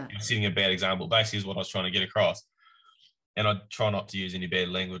 Yeah, you're setting a bad example. Basically, is what I was trying to get across. And I try not to use any bad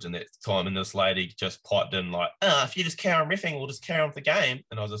language in that time. And this lady just piped in like, if you just carry on riffing, we'll just carry on with the game.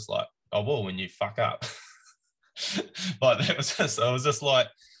 And I was just like, I will when you fuck up. Like, I was just like,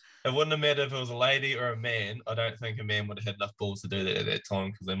 it wouldn't have mattered if it was a lady or a man. I don't think a man would have had enough balls to do that at that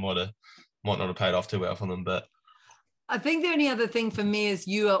time, because they might not have paid off too well for them. But I think the only other thing for me is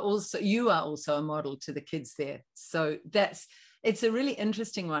you are also a model to the kids there. So it's a really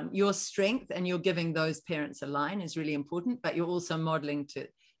interesting one. Your strength, and you're giving those parents a line, is really important, but you're also modeling to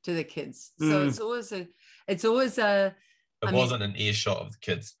the kids. So it's always a. It wasn't an earshot of the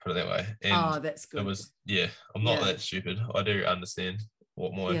kids, put it that way. And that's good. It was, I'm not that stupid. I do understand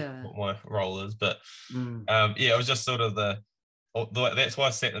what my role is, but it was just sort of that's why I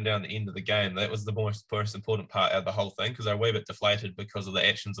sat them down at the end of the game. That was the most important part of the whole thing, because they're a wee bit deflated because of the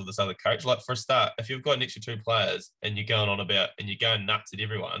actions of this other coach. Like, for a start, if you've got an extra 2 players and you're going on about and you're going nuts at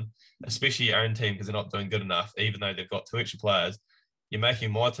everyone, especially your own team, because they're not doing good enough, even though they've got 2 extra players, you're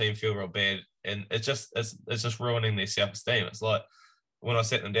making my team feel real bad, and it's just ruining their self-esteem. It's like, when I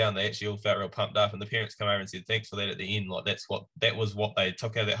sat them down, they actually all felt real pumped up, and the parents come over and said thanks for that at the end. Like that was what they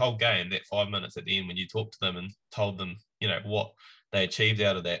took out of that whole game. That 5 minutes at the end when you talked to them and told them, you know, what they achieved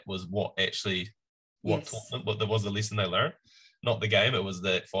out of that was what actually taught them, what was the lesson they learned, not the game. It was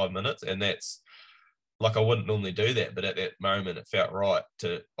that 5 minutes, and that's like, I wouldn't normally do that, but at that moment it felt right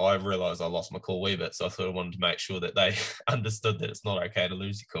I realized I lost my cool a wee bit, so I sort of wanted to make sure that they understood that it's not okay to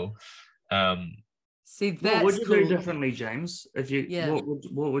lose your cool. See, what would you cool. do differently, James? If you,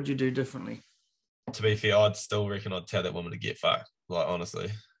 what would you do differently? To be fair, I'd still reckon I'd tell that woman to get fucked. Like,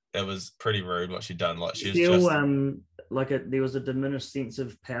 honestly, it was pretty rude what she'd done. Like, she was still, just there was a diminished sense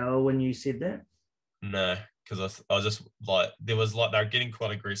of power when you said that. No, because I was just like, there was like, they were getting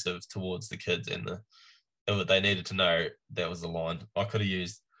quite aggressive towards the kids, and they needed to know that was the line. I could have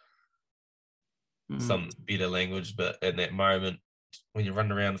used some better language, but in that moment, when you're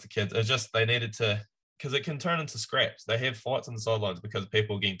running around with the kids, it's just, they needed to, because it can turn into scraps. They have fights on the sidelines because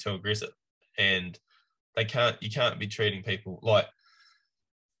people are getting too aggressive, and you can't be treating people like,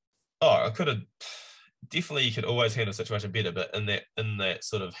 I could have, definitely you could always handle a situation better, but in that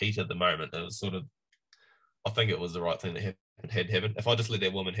sort of heat of the moment, it was sort of, I think it was the right thing that had happened. If I just let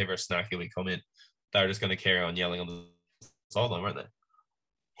that woman have her snarky wee comment, they were just going to carry on yelling on the sideline, weren't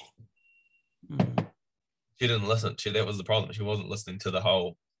they? She didn't listen. That was the problem. She wasn't listening to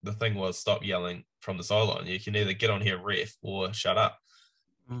the thing was, stop yelling from the sideline. You can either get on here, ref, or shut up.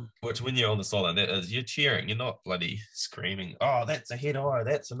 Which, when you're on the sideline, that is, you're cheering. You're not bloody screaming, oh, that's a head eye,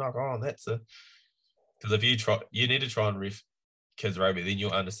 that's a knock on, because if you need to try and ref kids rugby, then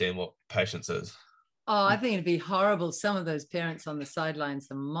you'll understand what patience is. Oh, I think it'd be horrible. Some of those parents on the sidelines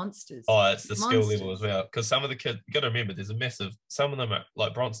are monsters. Oh, it's the skill level as well. Because some of the kids, you got to remember, there's a massive, some of them are,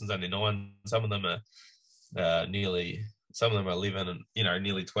 like Bronson's only 9, some of them are some of them are 11 and, you know,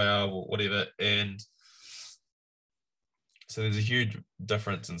 nearly 12 or whatever. And so there's a huge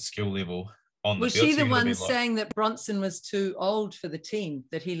difference in skill level on the field. Was she the one saying that Bronson was too old for the team,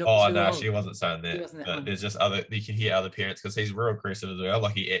 that he looked too old? Oh, no, she wasn't saying that. But there's just you can hear other parents, because he's real aggressive as well.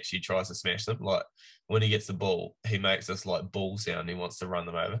 Like, he actually tries to smash them. Like, when he gets the ball, he makes this like ball sound. He wants to run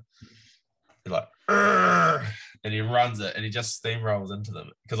them over. He's like, "Arr!" And he runs it, and he just steamrolls into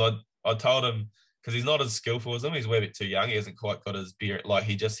them. Because I told him, because he's not as skillful as them. He's way a bit too young. He hasn't quite got his beard. Like,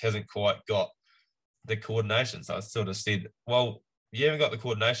 he just hasn't quite got the coordination. So I sort of said, well, you haven't got the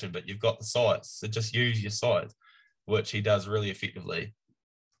coordination, but you've got the size. So just use your size, which he does really effectively,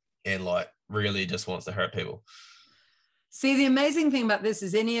 and like really just wants to hurt people. See, the amazing thing about this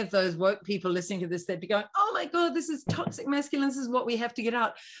is, any of those woke people listening to this, they'd be going, oh my God, this is toxic masculinity. This is what we have to get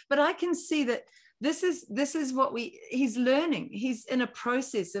out. But I can see that this is what he's learning. He's in a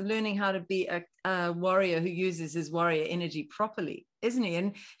process of learning how to be a warrior who uses his warrior energy properly, isn't he?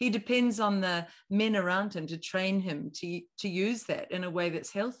 And he depends on the men around him to train him to use that in a way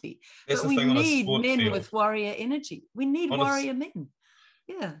that's healthy. But we need men with warrior energy. We need warrior men.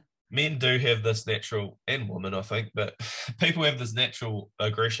 Yeah. Men do have this natural, and women, I think, but people have this natural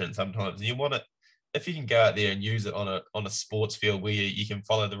aggression sometimes. And you want it, if you can go out there and use it on a sports field where you can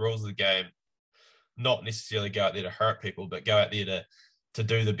follow the rules of the game, not necessarily go out there to hurt people, but go out there to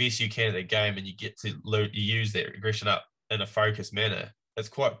do the best you can at the game, and you get to use that aggression up in a focused manner. It's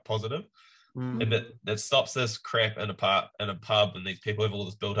quite positive. And that stops this crap in a pub, and these people have all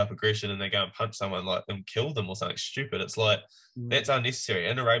this built up aggression, and they go and punch someone like and kill them or something stupid. It's like, that's unnecessary.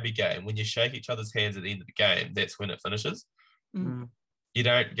 In a rugby game, when you shake each other's hands at the end of the game, that's when it finishes. You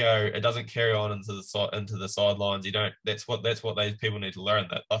don't go, it doesn't carry on into the sidelines. You don't, that's what these people need to learn.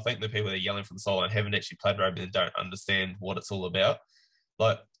 That I think the people that are yelling from the sideline haven't actually played rugby and don't understand what it's all about.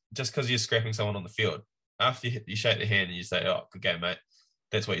 Like, just because you're scrapping someone on the field, after you shake their hand and you say, oh, good game, mate,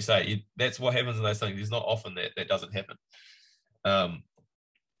 that's what you say. That's what happens in those things. There's not often that doesn't happen.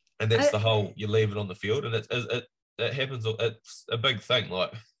 And that's the whole, you leave it on the field, and it happens. It's a big thing.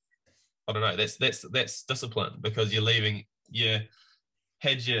 Like, I don't know, that's discipline, because you're leaving, you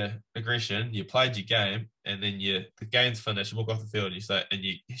had your aggression, you played your game, and then the game's finished, you walk off the field, and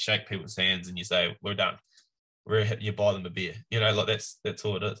you shake people's hands and you say, we're done. You buy them a beer. You know, like that's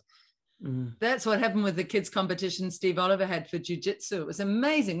all it is. That's what happened with the kids' competition Steve Oliver had for jiu-jitsu. It was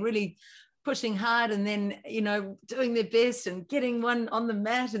amazing, really pushing hard, and then, you know, doing their best and getting one on the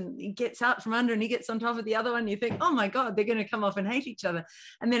mat, and he gets out from under and he gets on top of the other one. You think, oh my God, they're going to come off and hate each other.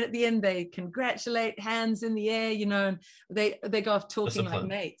 And then at the end, they congratulate, hands in the air, you know, and they go off talking like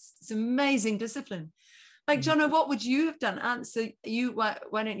mates. It's amazing discipline. Like, Jono, what would you have done?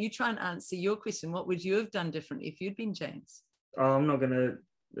 Why don't you try and answer your question? What would you have done differently if you'd been James? Oh,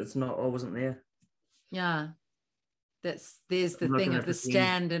 I wasn't there. Yeah. There's the thing of the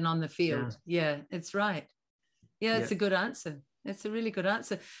stand and on the field. Yeah, it's right. Yeah, it's a good answer. That's a really good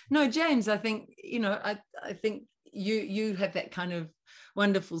answer. No, James, I think, I think you have that kind of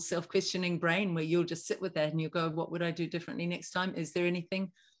wonderful self-questioning brain where you'll just sit with that and you'll go, what would I do differently next time? Is there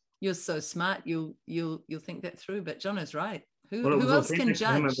anything? You're so smart, you'll think that through. But Jono's right. Who else can judge?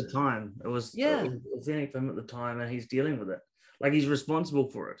 For him at the time. It was authentic for him at the time, and he's dealing with it. Like, he's responsible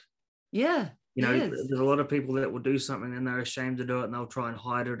for it. Yeah. There's a lot of people that will do something and they're ashamed to do it and they'll try and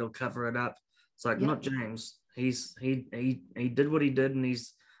hide it or cover it up. It's like, not James. He did what he did, and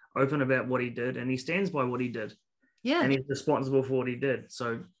he's open about what he did, and he stands by what he did. Yeah. And he's responsible for what he did.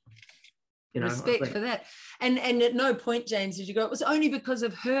 So, respect for that. And at no point, James, did you go, it was only because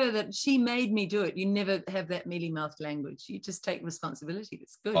of her that she made me do it. You never have that mealy-mouthed language. You just take responsibility.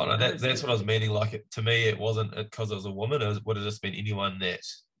 That's good. Oh, no, that's what I was meaning. Like, to me, it wasn't because it was a woman. It would have just been anyone that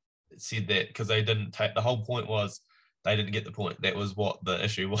said that, because they didn't take, the whole point was they didn't get the point. That was what the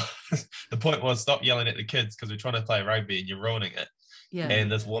issue was. The point was, stop yelling at the kids because we're trying to play rugby and you're ruining it. Yeah.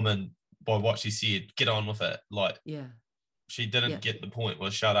 And this woman, by what she said, get on with it. Like, she didn't get the point.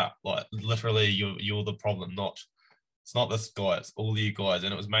 Was shut up. Like, literally, you're the problem. It's not this guy. It's all you guys.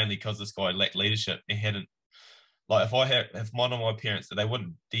 And it was mainly because this guy lacked leadership. He hadn't. Like, if one of my parents, they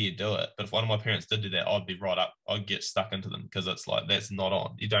wouldn't dare do it. But if one of my parents did do that, I'd be right up. I'd get stuck into them, because it's like, that's not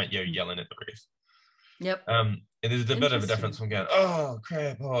on. You don't go yelling at the ref. Yep. And there's a bit of a difference from going, oh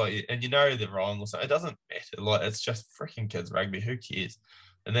crap, and they're wrong or something. It doesn't matter. Like, it's just freaking kids rugby. Who cares?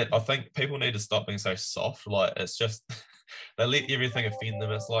 And that, I think people need to stop being so soft. Like, it's just they let everything offend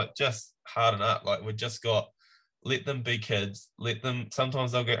them. It's like, just harden up. Like, we just let them be kids. Let them.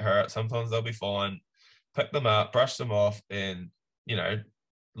 Sometimes they'll get hurt. Sometimes they'll be fine. Pick them up, brush them off, and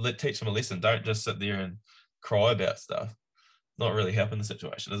teach them a lesson. Don't just sit there and cry about stuff. Not really helping the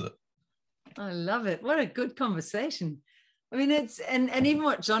situation, is it? I love it. What a good conversation. I mean, it's and even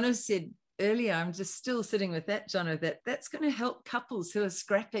what Jono said earlier, I'm just still sitting with that, Jono, that's going to help couples who are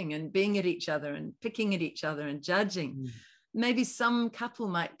scrapping and being at each other and picking at each other and judging. Maybe some couple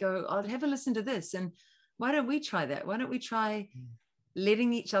might go, I'll have a listen to this. And why don't we try that? Why don't we try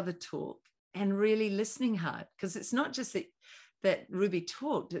letting each other talk and really listening hard? Because it's not just that Ruby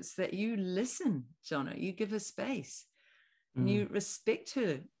talked, it's that you listen, Jono, you give her space and you respect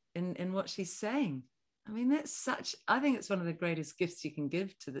her in what she's saying. I mean, I think it's one of the greatest gifts you can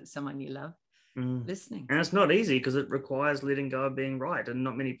give to someone you love, listening. And it's not easy, because it requires letting go of being right, and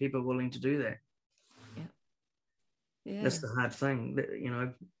not many people are willing to do that. Yeah. That's the hard thing,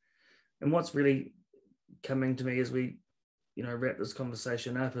 and what's really coming to me as we, wrap this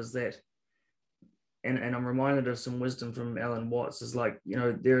conversation up is that, and I'm reminded of some wisdom from Alan Watts, is like,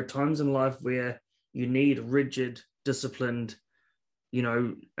 there are times in life where you need rigid, disciplined,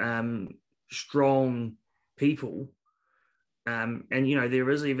 strong people, and there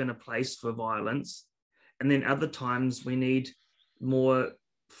is even a place for violence, and then other times we need more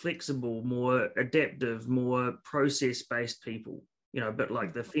flexible, more adaptive, more process-based people, a bit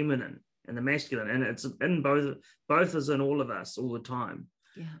like the feminine and the masculine, and it's in both is in all of us all the time.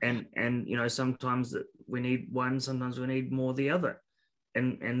 And sometimes that we need one, sometimes we need more the other,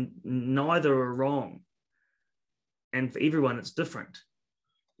 and neither are wrong, and for everyone it's different.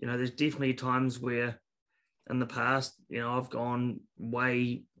 There's definitely times where in the past, I've gone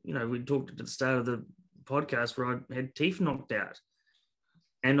way, we talked at the start of the podcast where I had teeth knocked out,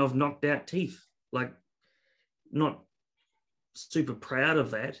 and I've knocked out teeth, like, not super proud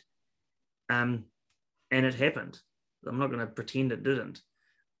of that. And it happened. I'm not going to pretend it didn't.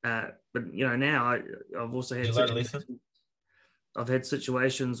 But, now I've also had I've had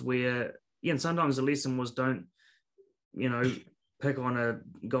situations where, and sometimes the lesson was don't, pick on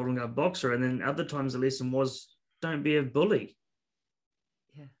a Golden Glove boxer, and then other times the lesson was don't be a bully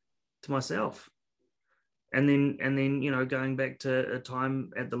to myself. And then going back to a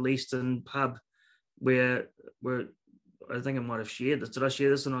time at the Leaston pub where I think I might have shared this. Did I share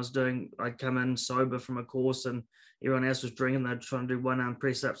this? And I'd come in sober from a course and everyone else was drinking. They'd try and do one arm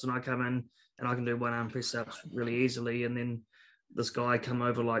press ups, and I come in and I can do one arm press ups really easily. And then this guy come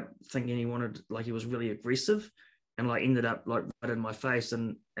over, like, thinking he was really aggressive, and like ended up like right in my face.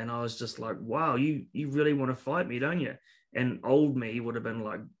 And I was just like, wow, you really want to fight me, don't you? And old me would have been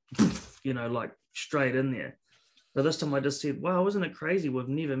like, like straight in there. But this time I just said, wow, isn't it crazy? We've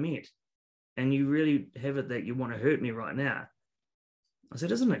never met, and you really have it that you want to hurt me right now. I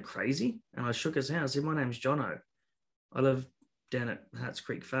said, isn't it crazy? And I shook his hand. I said, my name's Jono. I live down at Harts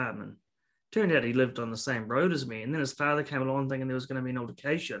Creek Farm. And turned out he lived on the same road as me. And then his father came along thinking there was going to be an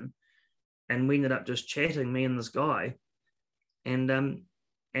altercation. And we ended up just chatting, me and this guy. And then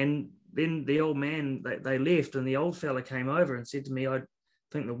the old man, they left, and the old fella came over and said to me, I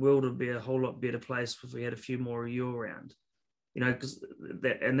think the world would be a whole lot better place if we had a few more of you around. you know, because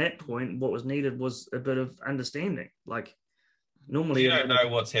at that point, what was needed was a bit of understanding. Like normally, You don't know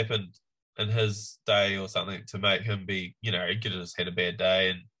what's happened in his day or something to make him be, you know, he could have just had a bad day.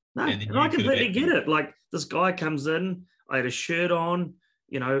 And I completely get it. Like this guy comes in, I had a shirt on,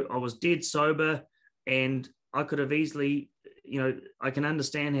 you know, I was dead sober, and I could have easily, you know, I can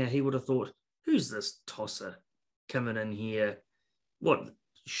understand how he would have thought, who's this tosser coming in here? What,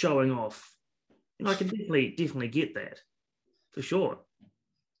 showing off? You know, I can definitely get that for sure.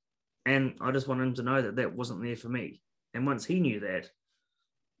 And I just wanted him to know that that wasn't there for me. And once he knew that,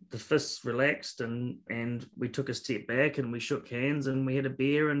 the fists relaxed, and we took a step back and we shook hands and we had a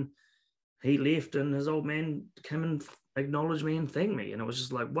beer, and he left, and his old man came and acknowledged me and thanked me. And it was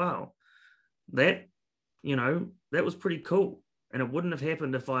just like, wow, that, you know, that was pretty cool. And it wouldn't have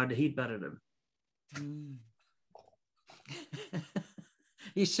happened if I had headbutted him.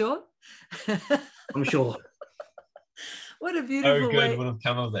 You sure? I'm sure. What a beautiful good way. would have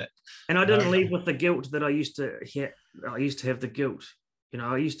come of that. And I didn't leave with the guilt that I used to have the guilt. You know,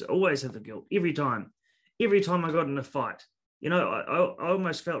 I used to always have the guilt every time I got in a fight. You know, I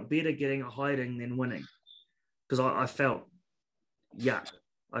almost felt better getting a hiding than winning, because I felt,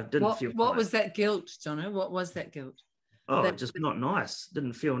 I didn't feel. What was that guilt, Jono? What was that guilt? Oh, just not nice.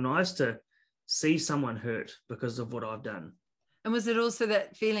 Didn't feel nice to see someone hurt because of what I've done. And was it also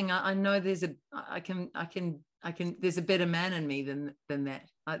that feeling? I know there's there's a better man in me than that.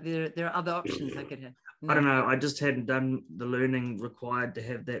 There are other options I could have. No. I don't know. I just hadn't done the learning required to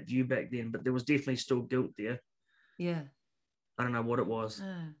have that view back then, but there was definitely still guilt there. Yeah. I don't know what it was.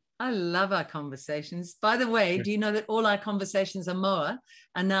 I love our conversations. By the way, do you know that all our conversations AMOA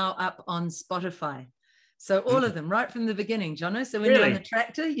are now up on Spotify? So all of them, right from the beginning, Jono. So when you're on the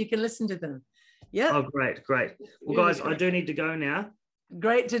tractor, you can listen to them. Yeah. Oh, great. Well, guys, I do need to go now.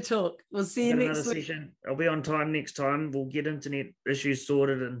 Great to talk. We'll see you next week. Session. I'll be on time next time. We'll get internet issues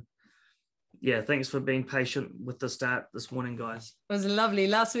sorted, and yeah, thanks for being patient with the start this morning, guys. It was lovely.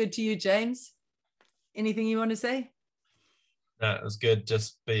 Last word to you, James. Anything you want to say? No, it was good.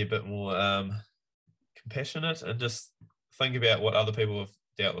 Just be a bit more compassionate and just think about what other people have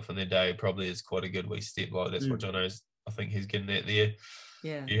dealt with in their day. Probably is quite a good wee step. Like that's what Jono's, I think he's getting at there.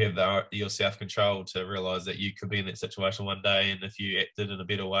 Yeah. You have your self-control to realise that you could be in that situation one day, and if you acted in a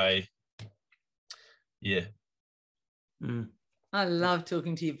better way, yeah. I love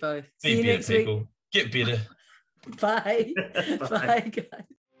talking to you both. See you next week. Get better. Bye. Bye, guys.